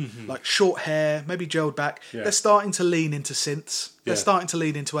 like short hair, maybe gelled back. Yeah. They're starting to lean into synths. They're starting to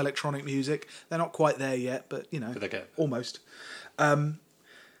lean into electronic music. They're not quite there yet, but almost.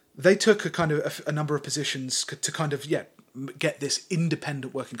 They took a number of positions to kind of get this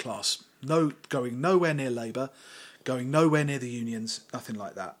independent working class, going nowhere near Labour, going nowhere near the unions, nothing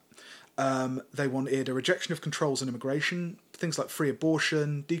like that. They wanted a rejection of controls on immigration, things like free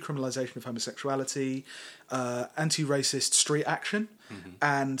abortion, decriminalisation of homosexuality, anti-racist street action,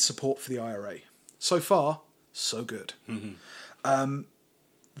 and support for the IRA. So far, so good.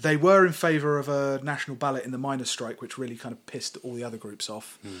 They were in favour of a national ballot in the miners' strike, which really kind of pissed all the other groups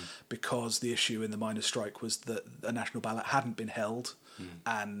off, because the issue in the miners' strike was that a national ballot hadn't been held,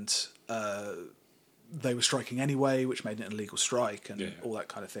 and they were striking anyway, which made it an illegal strike and all that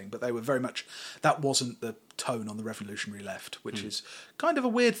kind of thing. But they were very much... That wasn't the tone on the revolutionary left, which is kind of a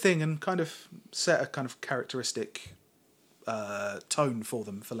weird thing and kind of set a kind of characteristic tone for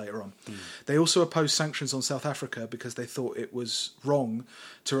them for later on. They also opposed sanctions on South Africa because they thought it was wrong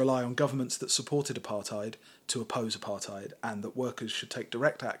to rely on governments that supported apartheid to oppose apartheid, and that workers should take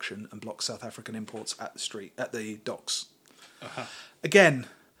direct action and block South African imports at the docks. Again...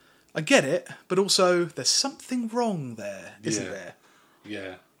 I get it, but also there's something wrong there, isn't there?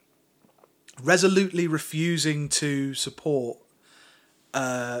 Yeah. Resolutely refusing to support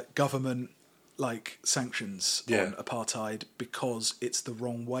government like sanctions on apartheid because it's the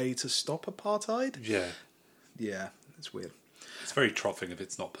wrong way to stop apartheid. Yeah, it's weird. It's very troughing if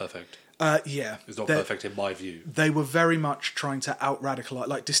it's not perfect. It's not perfect in my view. They were very much trying to out-radicalise,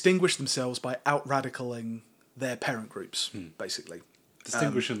 like distinguish themselves by out-radicaling their parent groups, basically.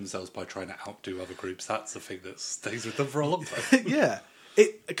 Distinguishing themselves by trying to outdo other groups, that's the thing that stays with them for a long time. Yeah.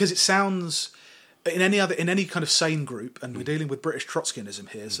 Because it sounds... In any kind of sane group, and we're dealing with British Trotskyanism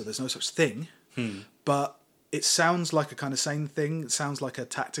here, so there's no such thing, but it sounds like a kind of sane thing. It sounds like a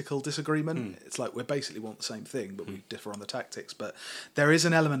tactical disagreement. It's like we basically want the same thing, but we differ on the tactics. But there is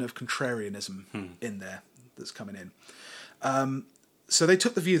an element of contrarianism in there that's coming in. So they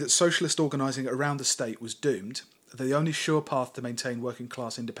took the view that socialist organising around the state was doomed. The only sure path to maintain working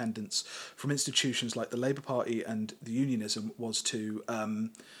class independence from institutions like the Labour Party and the Unionism was to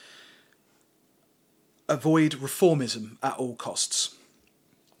avoid reformism at all costs.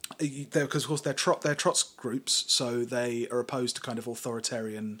 Because, of course, they're Trots groups, so they are opposed to kind of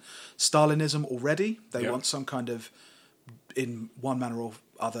authoritarian Stalinism already. They want some kind of, in one manner or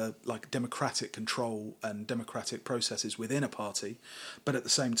other, like democratic control and democratic processes within a party. But at the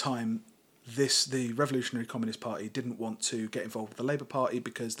same time, the Revolutionary Communist Party didn't want to get involved with the Labour Party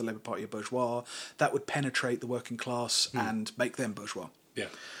because the Labour Party are bourgeois. That would penetrate the working class and make them bourgeois.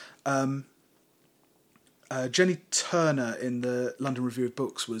 Jenny Turner in the London Review of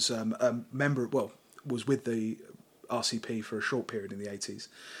Books was was with the RCP for a short period in the 80s.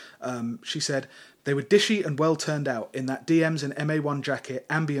 She said, they were dishy and well turned out in that DMs and MA1 jacket,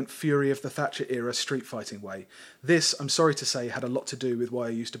 ambient fury of the Thatcher era street fighting way. This, I'm sorry to say, had a lot to do with why I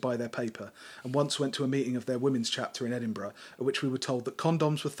used to buy their paper, and once went to a meeting of their women's chapter in Edinburgh, at which we were told that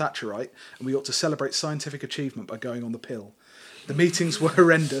condoms were Thatcherite and we ought to celebrate scientific achievement by going on the pill. The meetings were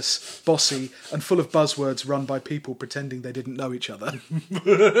horrendous, bossy, and full of buzzwords run by people pretending they didn't know each other.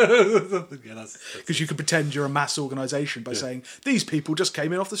 Because you could pretend you're a mass organisation by saying, these people just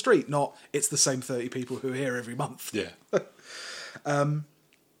came in off the street, not, it's the same 30 people who are here every month.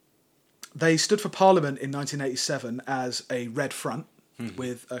 They stood for Parliament in 1987 as a Red Front,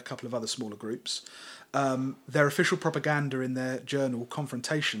 with a couple of other smaller groups. Their official propaganda in their journal,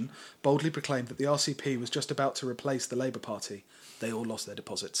 Confrontation, boldly proclaimed that the RCP was just about to replace the Labour Party. They all lost their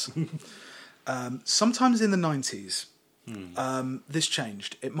deposits. Sometimes in the 90s, this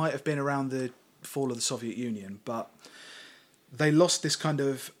changed. It might have been around the fall of the Soviet Union, but they lost this kind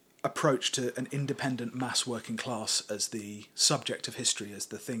of approach to an independent mass working class as the subject of history, as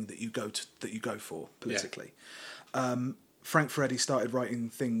the thing that you go for politically. Frank Furedi started writing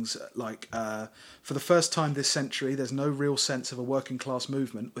things like, for the first time this century, there's no real sense of a working class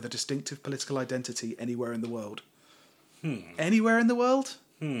movement with a distinctive political identity anywhere in the world. Anywhere in the world?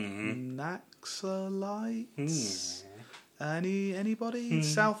 Naxalites? Anybody?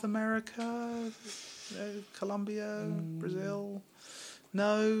 South America? Colombia? Brazil?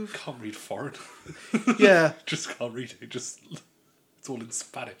 No? Can't read foreign. Yeah. Just can't read it. It's all in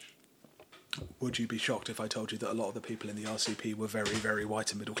Spanish. Would you be shocked if I told you that a lot of the people in the RCP were very, very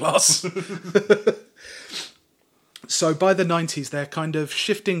white and middle class? So by the 90s, they're kind of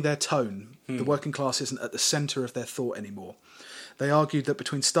shifting their tone. The working class isn't at the centre of their thought anymore. They argued that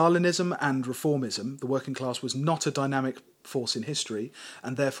between Stalinism and reformism, the working class was not a dynamic force in history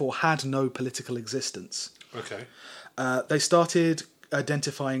and therefore had no political existence. Okay. They started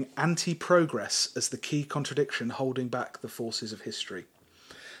identifying anti-progress as the key contradiction holding back the forces of history.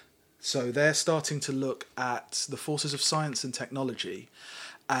 So they're starting to look at the forces of science and technology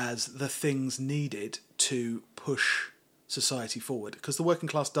as the things needed to push society forward, because the working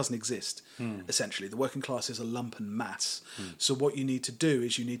class doesn't exist, essentially. The working class is a lumpen mass. So what you need to do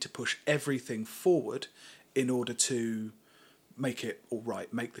is you need to push everything forward in order to make it all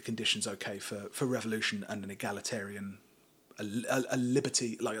right, make the conditions okay for revolution and an egalitarian, a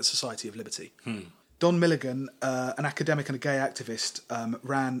liberty, like a society of liberty. Don Milligan, an academic and a gay activist,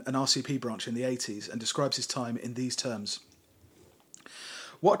 ran an RCP branch in the 80s and describes his time in these terms.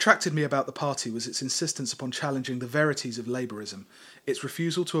 What attracted me about the party was its insistence upon challenging the verities of Labourism, its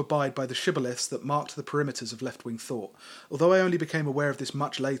refusal to abide by the shibboleths that marked the perimeters of left-wing thought. Although I only became aware of this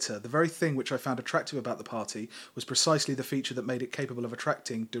much later, the very thing which I found attractive about the party was precisely the feature that made it capable of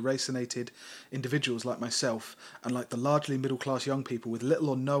attracting deracinated individuals like myself, and like the largely middle-class young people with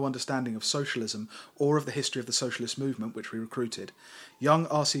little or no understanding of socialism or of the history of the socialist movement which we recruited. Young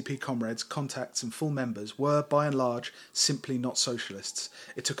RCP comrades, contacts and full members were, by and large, simply not socialists.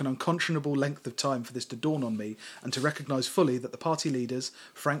 It took an unconscionable length of time for this to dawn on me and to recognise fully that the party leaders,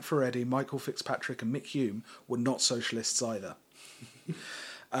 Frank Furedi, Michael Fitzpatrick and Mick Hume, were not socialists either.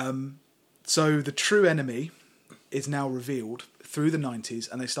 So the true enemy is now revealed through the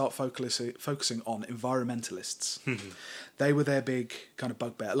 90s, and they start focusing on environmentalists. They were their big kind of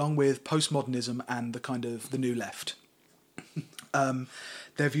bugbear, along with postmodernism and the kind of the new left.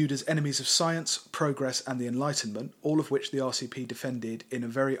 They're viewed as enemies of science, progress, and the Enlightenment, all of which the RCP defended in a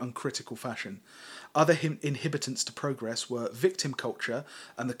very uncritical fashion. Other inhibitants to progress were victim culture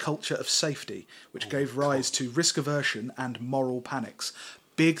and the culture of safety, which gave rise to risk aversion and moral panics.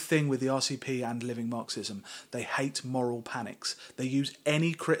 Big thing with the RCP and Living Marxism. They hate moral panics. They use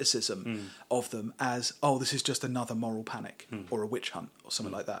any criticism of them as, oh, this is just another moral panic or a witch hunt or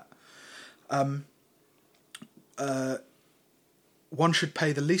something like that. One should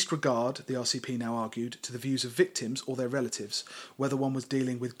pay the least regard, the RCP now argued, to the views of victims or their relatives, whether one was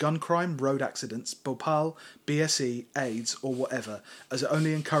dealing with gun crime, road accidents, Bhopal, BSE, AIDS, or whatever, as it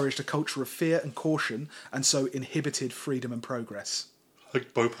only encouraged a culture of fear and caution, and so inhibited freedom and progress.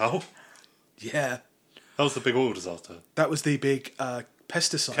 Like Bhopal? Yeah. That was the big oil disaster. That was the big pesticide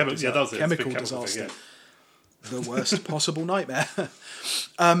disaster. Yeah, that was it. Chemical disaster. Thing, yeah. The worst possible nightmare.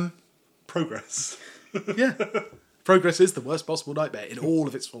 Progress. Yeah. Progress is the worst possible nightmare in all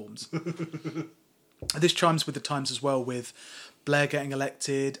of its forms. This chimes with the times as well, with Blair getting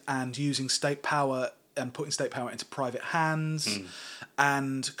elected and using state power and putting state power into private hands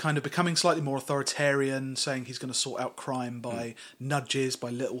and kind of becoming slightly more authoritarian, saying he's going to sort out crime by nudges, by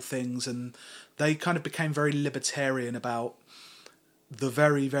little things. And they kind of became very libertarian about the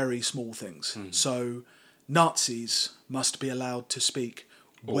very, very small things. So Nazis must be allowed to speak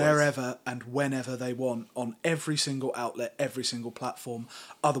wherever and whenever they want, on every single outlet, every single platform.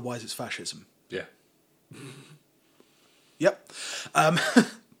 Otherwise, it's fascism. Yeah. Yep.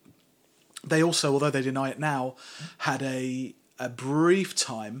 They also, although they deny it now, had a brief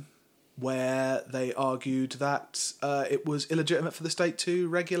time where they argued that it was illegitimate for the state to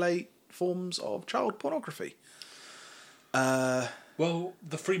regulate forms of child pornography. Well,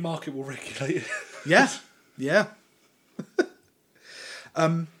 the free market will regulate it. Yeah. Yeah.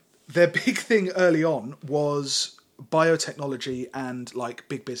 Their big thing early on was biotechnology and like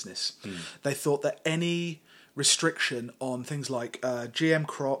big business. They thought that any restriction on things like GM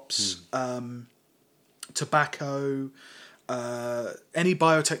crops, tobacco, any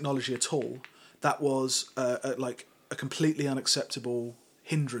biotechnology at all, that was like a completely unacceptable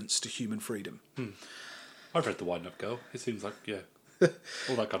hindrance to human freedom. I've read The Wind-Up Girl. It seems like, yeah,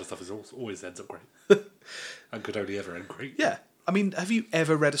 all that kind of stuff is always ends up great. And could only ever end great. Yeah. I mean, have you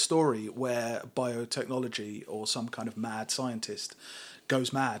ever read a story where biotechnology or some kind of mad scientist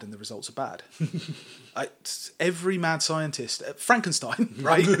goes mad and the results are bad? Every mad scientist... Frankenstein,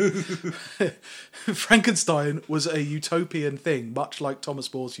 right? Frankenstein was a utopian thing, much like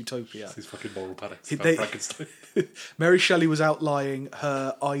Thomas More's Utopia. These fucking moral panics about Frankenstein. Mary Shelley was outlining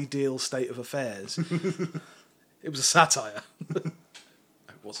her ideal state of affairs. It was a satire. It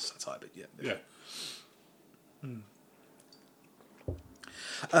was a satire, but yeah. Yeah.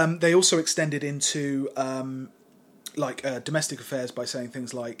 They also extended into domestic affairs by saying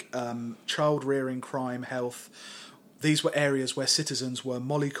things like child rearing, crime, health. These were areas where citizens were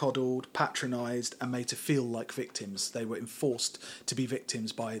mollycoddled, patronised, and made to feel like victims. They were enforced to be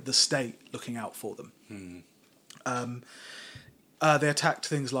victims by the state looking out for them. They attacked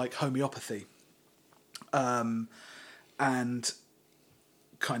things like homeopathy and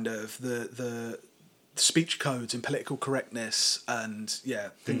kind of the speech codes and political correctness and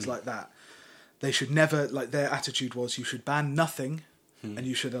things like that. They should never, like, their attitude was you should ban nothing and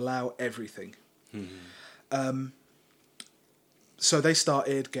you should allow everything. So they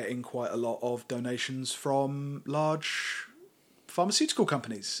started getting quite a lot of donations from large pharmaceutical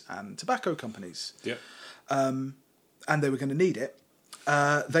companies and tobacco companies. Yeah. And they were going to need it.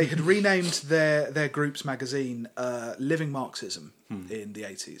 They had renamed their group's magazine Living Marxism in the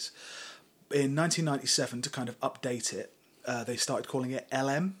 80s. In 1997, to kind of update it, they started calling it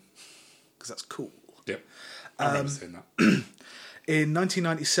LM, because that's cool. Yep, I remember saying that. In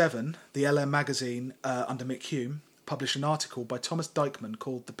 1997, the LM magazine, under Mick Hume, published an article by Thomas Dykman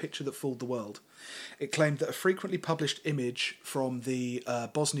called The Picture That Fooled the World. It claimed that a frequently published image from the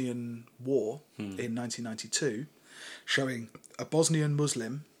Bosnian War in 1992, showing a Bosnian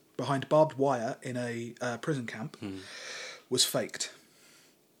Muslim behind barbed wire in a prison camp, was faked.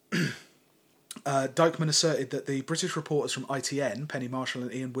 Dykman asserted that the British reporters from ITN, Penny Marshall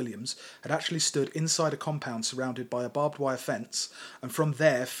and Ian Williams, had actually stood inside a compound surrounded by a barbed wire fence and from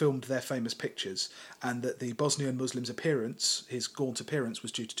there filmed their famous pictures, and that the Bosnian Muslim's appearance, his gaunt appearance,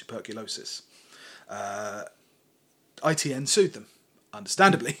 was due to tuberculosis. ITN sued them,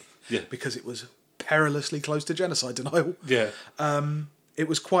 understandably, because it was perilously close to genocide denial. Yeah. it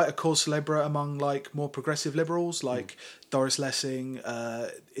was quite a cause célèbre among like more progressive liberals, like Doris Lessing,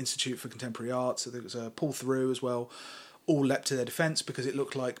 Institute for Contemporary Arts. So there was Paul Theroux as well. All leapt to their defence because it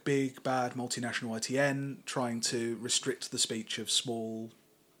looked like big, bad multinational ITN trying to restrict the speech of small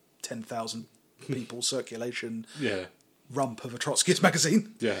 10,000 people circulation rump of a Trotskyist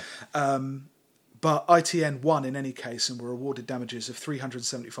magazine. Yeah. But ITN won in any case and were awarded damages of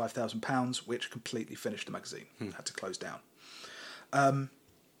 £375,000, which completely finished the magazine. Had to close down.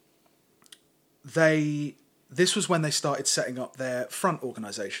 This was when they started setting up their front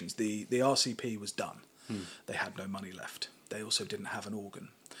organisations. The RCP was done. They had no money left. They also didn't have an organ.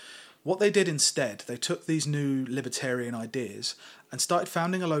 What they did instead, they took these new libertarian ideas and started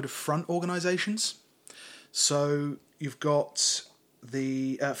founding a load of front organisations. So you've got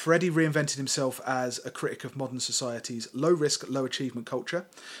Freddie reinvented himself as a critic of modern society's low-risk, low-achievement culture,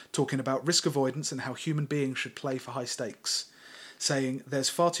 talking about risk avoidance and how human beings should play for high stakes, saying there's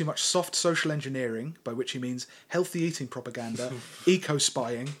far too much soft social engineering, by which he means healthy eating propaganda,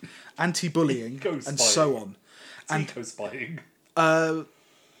 eco-spying, anti-bullying, and so on. And eco-spying.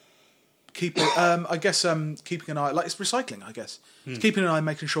 Keeping an eye, like it's recycling, I guess. It's keeping an eye on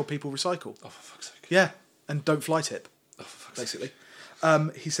making sure people recycle. Oh, for fuck's sake. Yeah, and don't fly tip, basically.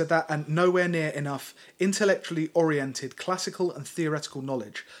 He said that, and nowhere near enough intellectually oriented classical and theoretical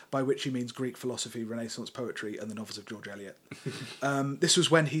knowledge, by which he means Greek philosophy, Renaissance poetry, and the novels of George Eliot. This was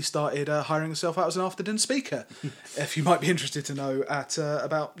when he started hiring himself out as an after-dinner speaker, if you might be interested to know, at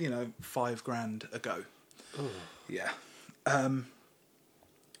about $5,000 ago. Oh. Yeah.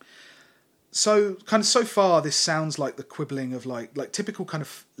 So far, this sounds like the quibbling of like typical kind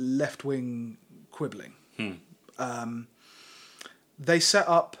of left-wing quibbling. They set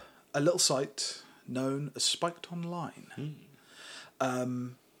up a little site known as Spiked Online,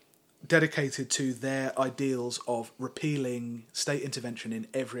 dedicated to their ideals of repealing state intervention in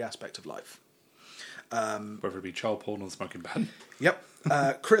every aspect of life. Whether it be child porn or smoking ban. Yep.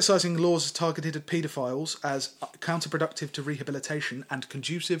 Criticising laws targeted at paedophiles as counterproductive to rehabilitation and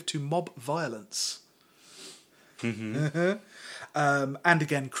conducive to mob violence. And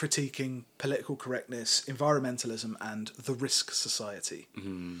again, critiquing political correctness, environmentalism, and the risk society.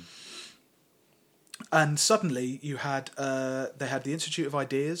 And suddenly, they had the Institute of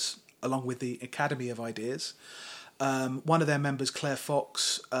Ideas, along with the Academy of Ideas. One of their members, Claire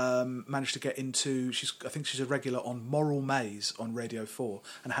Fox, managed to get into. I think she's a regular on Moral Maze on Radio 4,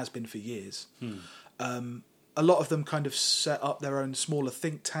 and has been for years. A lot of them kind of set up their own smaller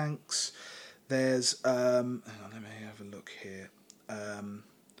think tanks. There's hang on, let me have a look here.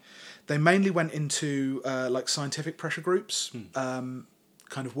 They mainly went into like scientific pressure groups,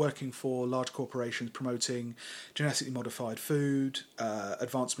 kind of working for large corporations, promoting genetically modified food,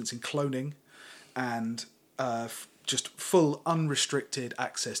 advancements in cloning, and just full unrestricted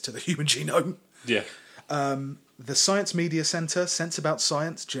access to the human genome. Yeah. The Science Media Centre, Sense About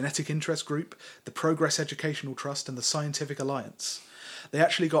Science, Genetic Interest Group, the Progress Educational Trust, and the Scientific Alliance. They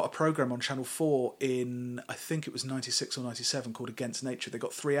actually got a programme on Channel 4 in, I think it was 96 or 97, called Against Nature. They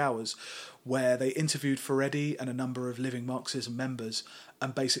got 3 hours where they interviewed Ferretti and a number of living Marxism members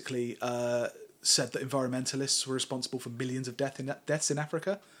and basically said that environmentalists were responsible for millions of deaths in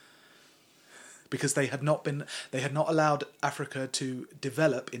Africa because they had not allowed Africa to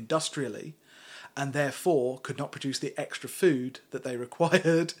develop industrially, and therefore could not produce the extra food that they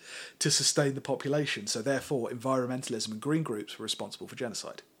required to sustain the population. So therefore, environmentalism and green groups were responsible for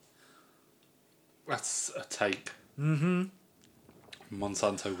genocide. That's a take. Monsanto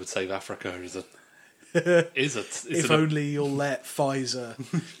would save Africa if only you'll let Pfizer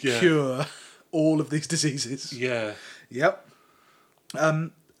cure all of these diseases. Yeah. Yep.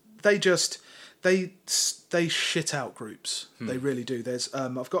 They shit out groups. They really do. There's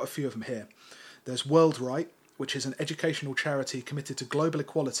I've got a few of them here. There's World Right, which is an educational charity committed to global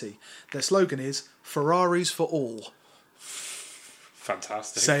equality. Their slogan is Ferraris for all.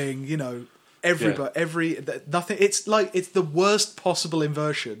 Fantastic. Saying, nothing. It's like it's the worst possible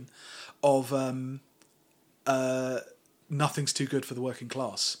inversion of nothing's too good for the working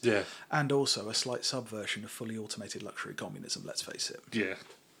class. Yeah. And also a slight subversion of fully automated luxury communism, let's face it. Yeah.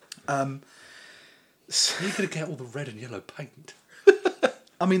 You're going to get all the red and yellow paint.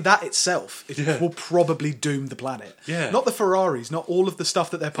 I mean, that itself will probably doom the planet. Yeah. Not the Ferraris, not all of the stuff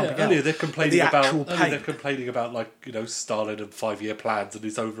that they're pumping out. Earlier they're complaining about like, Stalin and 5-year plans and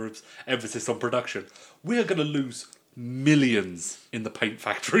his overemphasis on production. We are going to lose millions in the paint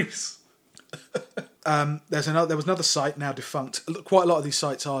factories. There was another site now defunct. Quite a lot of these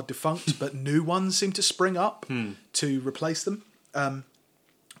sites are defunct, but new ones seem to spring up to replace them.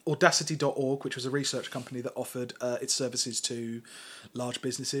 Audacity.org, which was a research company that offered its services to large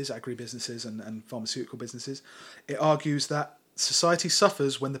businesses, agribusinesses and pharmaceutical businesses. It argues that society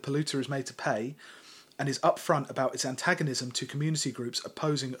suffers when the polluter is made to pay and is upfront about its antagonism to community groups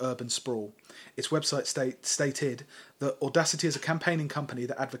opposing urban sprawl. Its website stated that Audacity is a campaigning company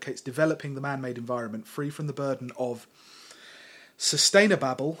that advocates developing the man-made environment free from the burden of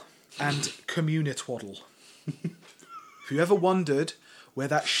sustainababble and communitwaddle. If you ever wondered where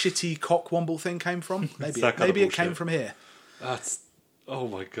that shitty cockwomble thing came from, maybe it came from here. Oh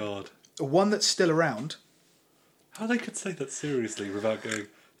my god. One that's still around. How they could say that seriously without going,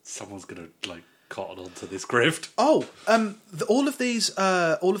 someone's going to, like, cotton onto this grift. Oh, all of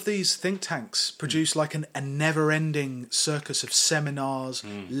these think tanks produce like a never-ending circus of seminars,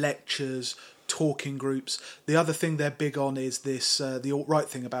 lectures, talking groups. The other thing they're big on is this the alt-right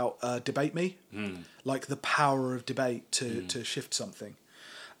thing about debate me, like the power of debate to shift something.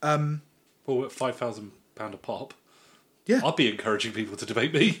 Well, at £5,000 a pop, yeah, I'd be encouraging people to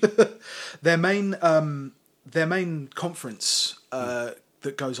debate me. Their main conference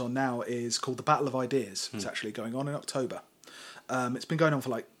that goes on now is called the Battle of Ideas. It's actually going on in October. It's been going on for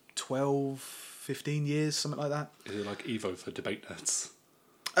like 12, 15 years, something like that. Is it like Evo for debate nerds?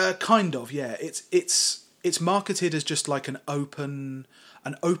 Kind of, yeah. It's marketed as just like an open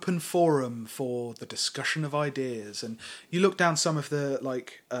forum for the discussion of ideas. And you look down some of the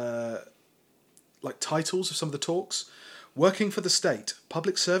like titles of some of the talks: Working for the State,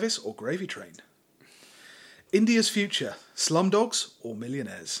 Public Service or Gravy Train. India's Future, Slumdogs or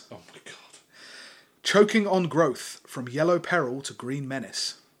Millionaires. Oh my god. Choking on Growth, From Yellow Peril to Green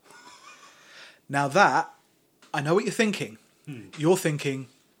Menace. Now that, I know what you're thinking. You're thinking,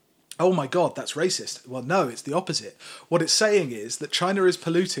 oh my god, that's racist. Well, no, it's the opposite. What it's saying is that China is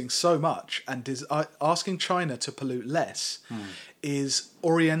polluting so much, and is asking China to pollute less is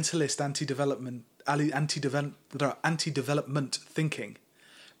Orientalist anti-development thinking.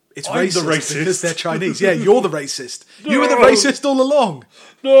 It's racist because they're Chinese. Yeah, you're the racist. No. You were the racist all along.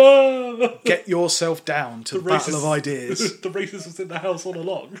 No! Get yourself down to the Battle of Ideas. The racist was in the house all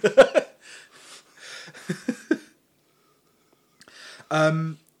along.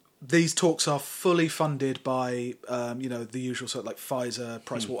 These talks are fully funded by, the usual sort of like Pfizer,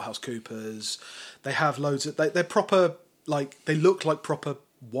 PricewaterhouseCoopers. They have loads of... They're proper, like... They look like proper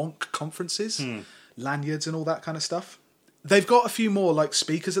wonk conferences. Lanyards and all that kind of stuff. They've got a few more like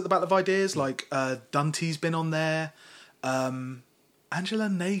speakers at the Battle of Ideas, like Dunty's been on there. Angela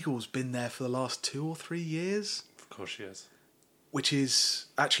Nagel's been there for the last 2 or 3 years. Of course she has. Which is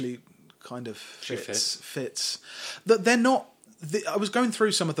actually kind of fits. That they're not... I was going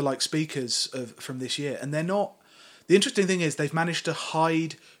through some of the like speakers from this year, and they're not... The interesting thing is they've managed to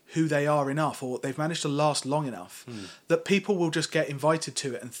hide who they are enough, or they've managed to last long enough that people will just get invited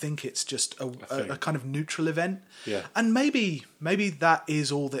to it and think it's just a kind of neutral event. Yeah. And maybe that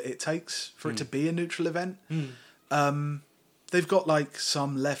is all that it takes for it to be a neutral event. They've got like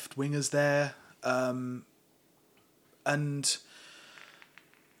some left wingers there, and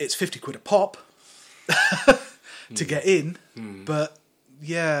it's 50 quid a pop to get in. But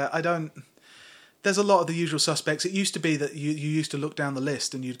yeah, I don't... There's a lot of the usual suspects. It used to be that you used to look down the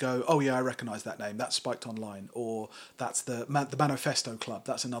list and you'd go, oh yeah, I recognise that name. That's Spiked Online. Or that's the Manifesto Club.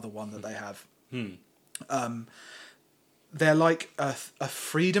 That's another one that they have. They're like a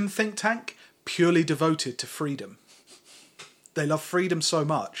freedom think tank purely devoted to freedom. They love freedom so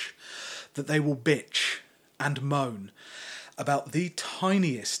much that they will bitch and moan about the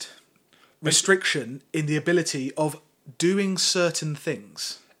tiniest restriction in the ability of doing certain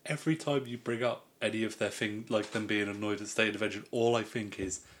things. Every time you bring up any of their thing, like them being annoyed at state intervention, all I think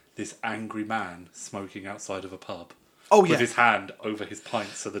is this angry man smoking outside of a pub. Oh yeah, with his hand over his pint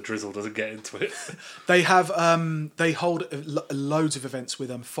so the drizzle doesn't get into it. They have they hold loads of events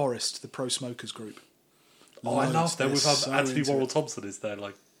with Forest, the pro smokers group. Oh, I love that with Anthony Worrell Thompson is there.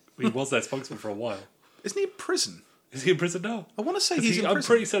 Like he was their spokesman for a while. Isn't he in prison? Is he in prison now? I want to say he's in prison. I'm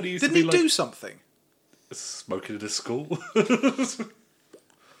pretty certain he used Didn't to be he do something? Smoking in a school.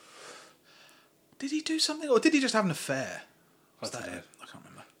 Did he do something, or did he just have an affair? I don't know. I can't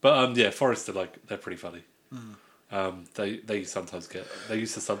remember. But Forrest are they're pretty funny. They used to sometimes get on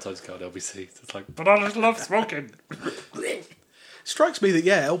LBC. It's like, but I just love smoking. Strikes me that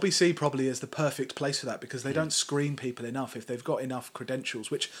LBC probably is the perfect place for that because they don't screen people enough if they've got enough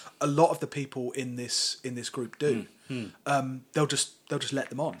credentials, which a lot of the people in this group do. They'll just let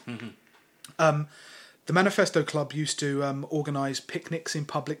them on. The Manifesto Club used to organise picnics in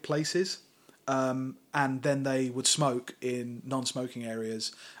public places. and then they would smoke in non-smoking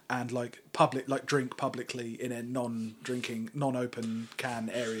areas and drink publicly in a non-drinking, non-open can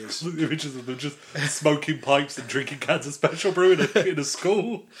areas. The images of them just smoking pipes and drinking cans of special brew in a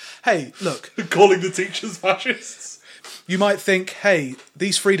school. Hey, look. Calling the teachers fascists. You might think, hey,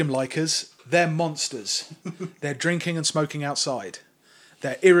 these freedom likers, they're monsters. They're drinking and smoking outside.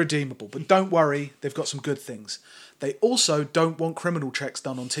 They're irredeemable. But don't worry, they've got some good things. They also don't want criminal checks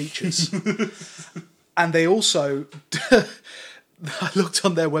done on teachers. And they also... I looked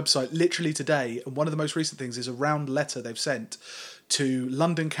on their website literally today, and one of the most recent things is a round letter they've sent to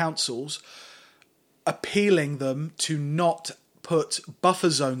London councils appealing them to not put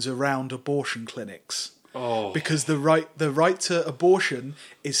buffer zones around abortion clinics. Oh. Because the right to abortion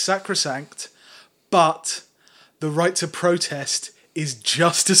is sacrosanct, but the right to protest is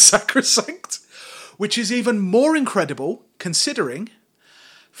just as sacrosanct, which is even more incredible considering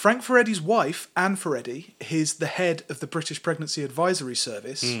Frank Furedi's wife, Anne Furedi, is the head of the British Pregnancy Advisory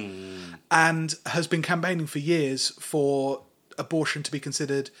Service and has been campaigning for years for abortion to be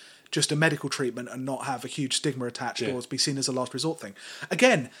considered just a medical treatment and not have a huge stigma attached or be seen as a last resort thing.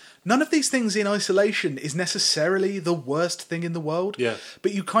 Again, none of these things in isolation is necessarily the worst thing in the world,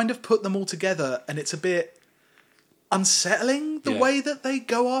 but you kind of put them all together and it's a bit unsettling the way that they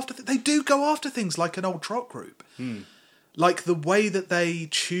go after... They do go after things like an old trot group. Like the way that they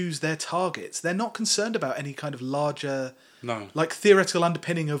choose their targets. They're not concerned about any kind of larger... like theoretical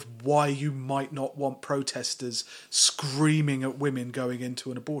underpinning of why you might not want protesters screaming at women going into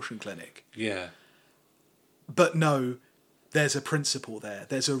an abortion clinic. Yeah. But no, there's a principle there.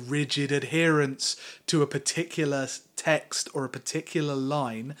 There's a rigid adherence to a particular text or a particular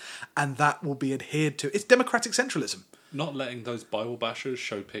line, and that will be adhered to. It's democratic centralism. Not letting those Bible bashers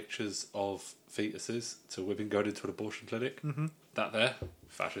show pictures of fetuses to women going into an abortion clinic. Mm-hmm. That there,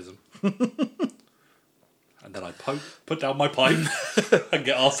 fascism. And then I put down my pipe and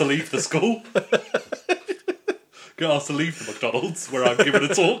get asked to leave the school. Get asked to leave the McDonald's where I'm giving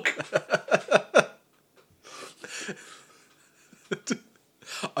a talk.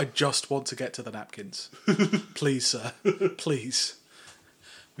 I just want to get to the napkins. Please, sir. Please.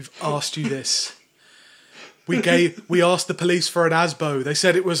 We've asked you this. We asked the police for an ASBO. They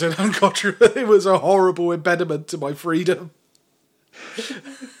said it was it was a horrible impediment to my freedom.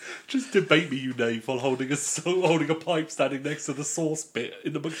 Just debate me, you knave, while holding a pipe standing next to the sauce bit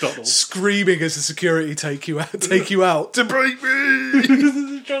in the McDonald's. Screaming as the security take you out. Debate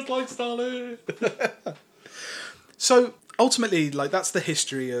me! Just like Stalin! So, ultimately, that's the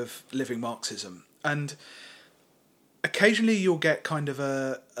history of living Marxism. And occasionally you'll get kind of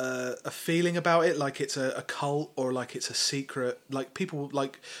a feeling about it, like it's a cult or like it's a secret. Like people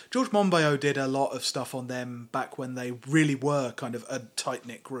like George Monbiot did a lot of stuff on them back when they really were kind of a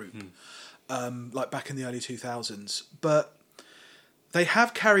tight-knit group, like back in the early 2000s. But they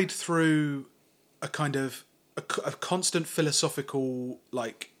have carried through a kind of a constant philosophical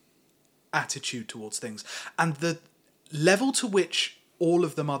attitude towards things, and the level to which all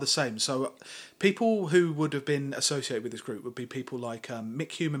of them are the same. So people who would have been associated with this group would be people like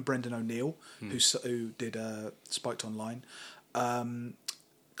Mick Hume and Brendan O'Neill, who did Spiked Online,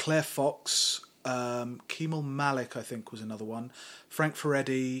 Claire Fox, Kemal Malik, I think, was another one, Frank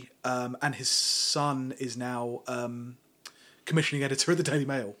Furedi, and his son is now commissioning editor of the Daily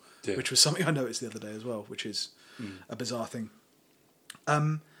Mail, which was something I noticed the other day as well, which is a bizarre thing.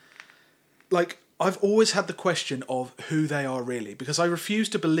 I've always had the question of who they are really, because I refuse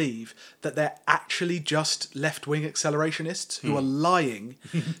to believe that they're actually just left-wing accelerationists who are lying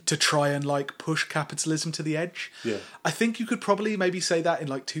to try and push capitalism to the edge. Yeah. I think you could probably maybe say that in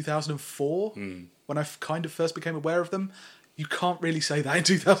 2004 when I kind of first became aware of them. You can't really say that in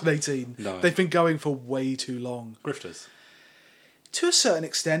 2018. No. They've been going for way too long. Grifters. To a certain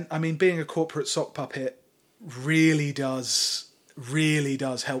extent, I mean, being a corporate sock puppet really does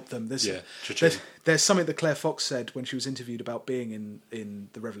help them. There's something that Claire Fox said when she was interviewed about being in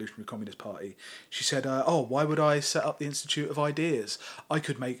the Revolutionary Communist Party. She said, why would I set up the Institute of Ideas? I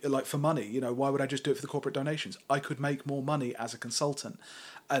could make, for money, why would I just do it for the corporate donations? I could make more money as a consultant.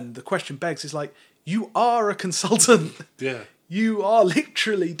 And the question begs is you are a consultant. Yeah. You are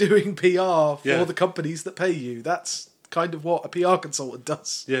literally doing PR for the companies that pay you. That's kind of what a PR consultant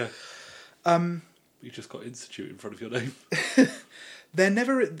does. Yeah. You just got institute in front of your name. They're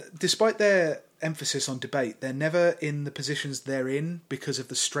never, despite their emphasis on debate, they're never in the positions they're in because of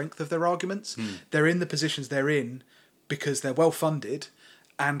the strength of their arguments. They're in the positions they're in because they're well funded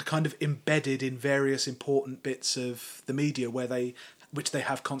and kind of embedded in various important bits of the media which they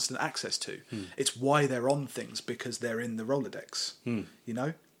have constant access to. It's why they're on things, because they're in the Rolodex,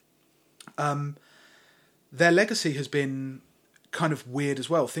 Their legacy has been kind of weird as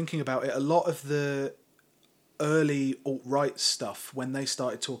well. Thinking about it, a lot of the early alt-right stuff, when they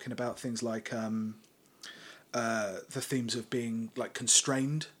started talking about things like the themes of being like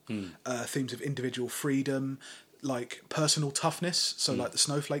constrained, themes of individual freedom, like personal toughness, so like the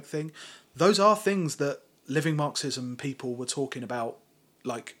snowflake thing, those are things that Living Marxism people were talking about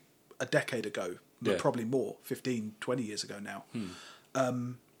like a decade ago, but probably more, 15, 20 years ago now.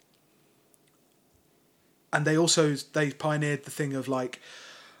 And they pioneered the thing of like,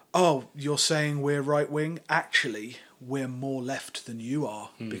 oh, you're saying we're right-wing? Actually, we're more left than you are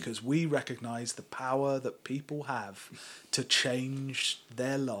because we recognise the power that people have to change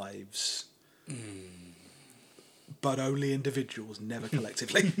their lives. But only individuals, never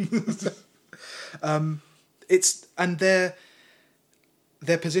collectively.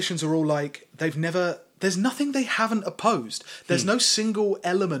 Their positions are all like, there's nothing they haven't opposed. There's no single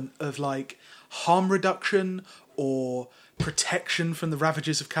element of like harm reduction or protection from the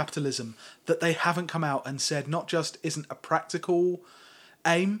ravages of capitalism that they haven't come out and said not just isn't a practical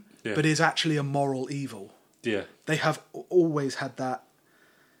aim, but is actually a moral evil. Yeah. They have always had that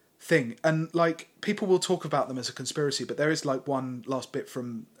thing. And like people will talk about them as a conspiracy, but there is like one last bit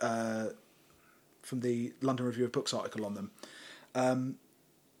from the London Review of Books article on them.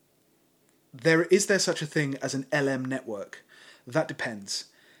 Is there such a thing as an LM network? That depends.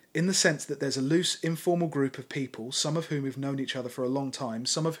 In the sense that there's a loose, informal group of people, some of whom have known each other for a long time,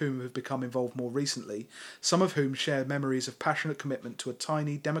 some of whom have become involved more recently, some of whom share memories of passionate commitment to a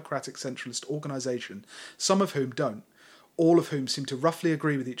tiny, democratic centralist organisation, some of whom don't, all of whom seem to roughly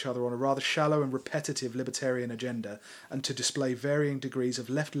agree with each other on a rather shallow and repetitive libertarian agenda, and to display varying degrees of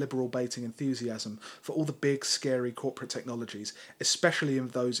left-liberal baiting enthusiasm for all the big, scary corporate technologies, especially in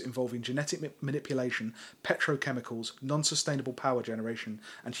those involving genetic manipulation, petrochemicals, non-sustainable power generation,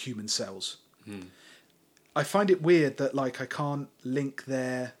 and human cells. I find it weird that like I can't link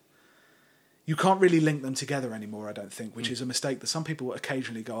you can't really link them together anymore, I don't think, which is a mistake that some people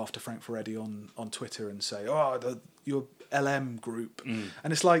occasionally go after Frank Furedi on Twitter and say, oh, your LM group.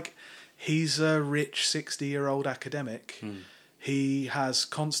 And it's like, he's a rich 60-year-old academic. He has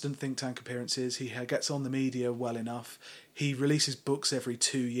constant think tank appearances. He gets on the media well enough. He releases books every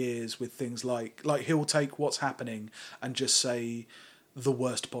 2 years with things like he'll take what's happening and just say the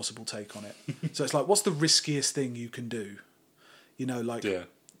worst possible take on it. So it's like, what's the riskiest thing you can do? You know, like... Yeah.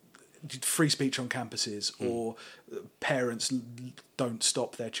 Free speech on campuses, or parents don't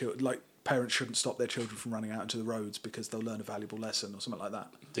stop their children. Like parents shouldn't stop their children from running out into the roads because they'll learn a valuable lesson, or something like that.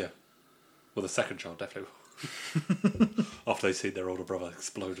 Yeah, well, the second child definitely will. After they see their older brother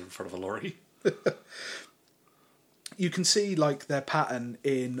explode in front of a lorry. You can see like their pattern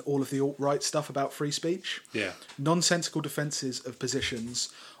in all of the alt-right stuff about free speech. Yeah, nonsensical defences of positions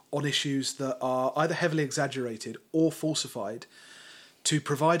on issues that are either heavily exaggerated or falsified, to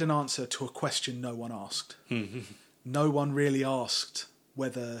provide an answer to a question no one asked. No one really asked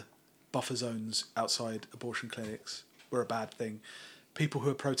whether buffer zones outside abortion clinics were a bad thing. People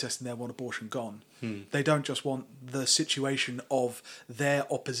who are protesting there want abortion gone. They don't just want the situation of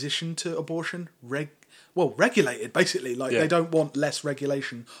their opposition to abortion regulated, basically. Like they don't want less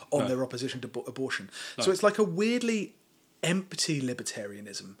regulation on their opposition to abortion. No. So it's like a weirdly empty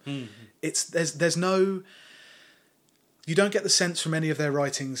libertarianism. There's no... You don't get the sense from any of their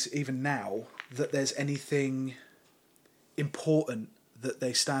writings, even now, that there's anything important that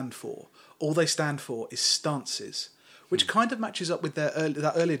they stand for. All they stand for is stances, which kind of matches up with that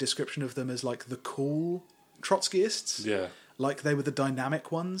earlier description of them as like the cool Trotskyists. Yeah, like they were the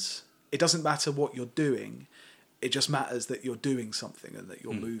dynamic ones. It doesn't matter what you're doing; it just matters that you're doing something and that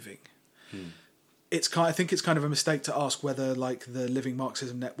you're moving. I think it's kind of a mistake to ask whether like the Living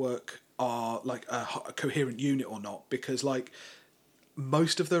Marxism Network are like a coherent unit or not, because like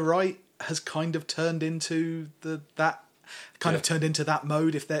most of the right has kind of turned into that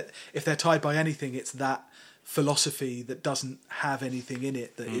mode. If they're tied by anything, it's that philosophy that doesn't have anything in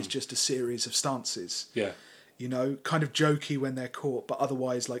it, that is just a series of stances. Yeah, you know, kind of jokey when they're caught, but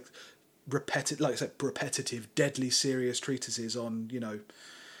otherwise like repetitive, deadly serious treatises on, you know,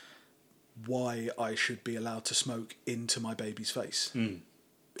 why I should be allowed to smoke into my baby's face.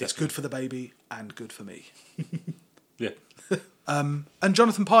 It's good for the baby and good for me. Yeah. And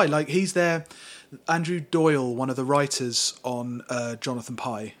Jonathan Pye, like he's there. Andrew Doyle, one of the writers on Jonathan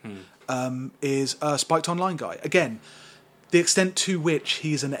Pye, is a Spiked Online guy. Again, the extent to which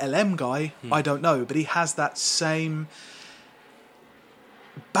he's an LM guy, I don't know, but he has that same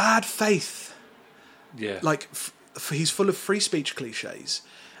bad faith. Yeah. Like he's full of free speech cliches.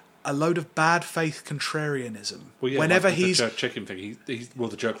 a load of bad faith contrarianism. Well, yeah, whenever like he's the jerk chicken thing, the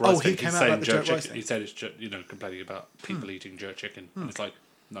jerk rice thing. He came out about the jerk rice thing. He said it's complaining about people eating jerk chicken. And it's like,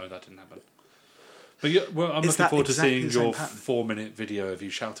 no, that didn't happen. But yeah, well, I'm looking forward to seeing your 4-minute video of you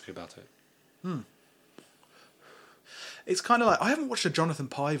shouting about it. It's kind of like, I haven't watched a Jonathan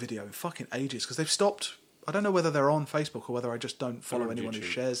Pye video in fucking ages because they've stopped. I don't know whether they're on Facebook or whether I just don't follow anyone who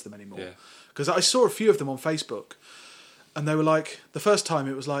shares them anymore. Because I saw a few of them on Facebook. And they were like, the first time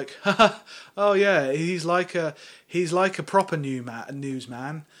it was like, oh yeah, he's like a proper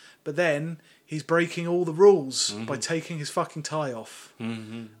newsman, but then he's breaking all the rules by taking his fucking tie off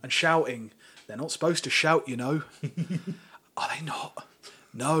and shouting. They're not supposed to shout, you know. Are they not?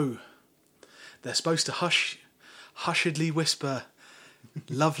 No. They're supposed to hushedly whisper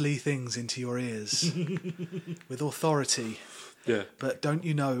lovely things into your ears with authority. Yeah. But don't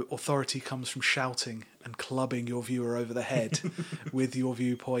you know, authority comes from shouting and clubbing your viewer over the head with your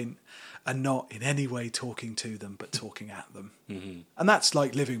viewpoint and not in any way talking to them, but talking at them. And that's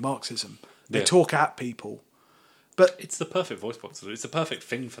like living Marxism. They talk at people. But it's the perfect voice box. It's the perfect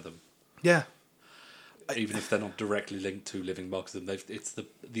thing for them. Yeah. Even if they're not directly linked to living Marxism, it's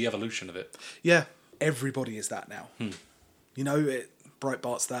the evolution of it. Yeah. Everybody is that now. You know,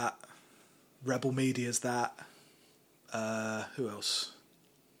 Breitbart's that. Rebel Media's that. Who else?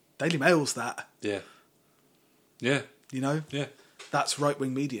 Daily Mail's that. Yeah. Yeah. You know? Yeah. That's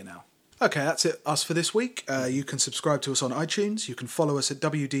right-wing media now. Okay, that's us for this week. You can subscribe to us on iTunes. You can follow us at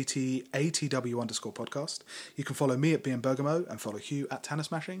WDTATW_podcast. You can follow me at BM Bergamo and follow Hugh at Tanner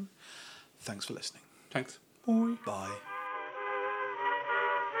Smashing. Thanks for listening. Thanks. Bye. Bye.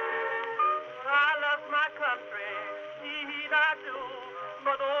 I love my country, indeed I do,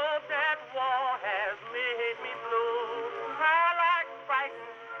 but oh, that war has made me blue. I like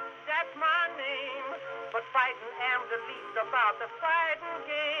fighting, that's my name, but fighting am the least about the fighting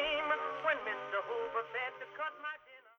game. When Mr. Hoover said to cut my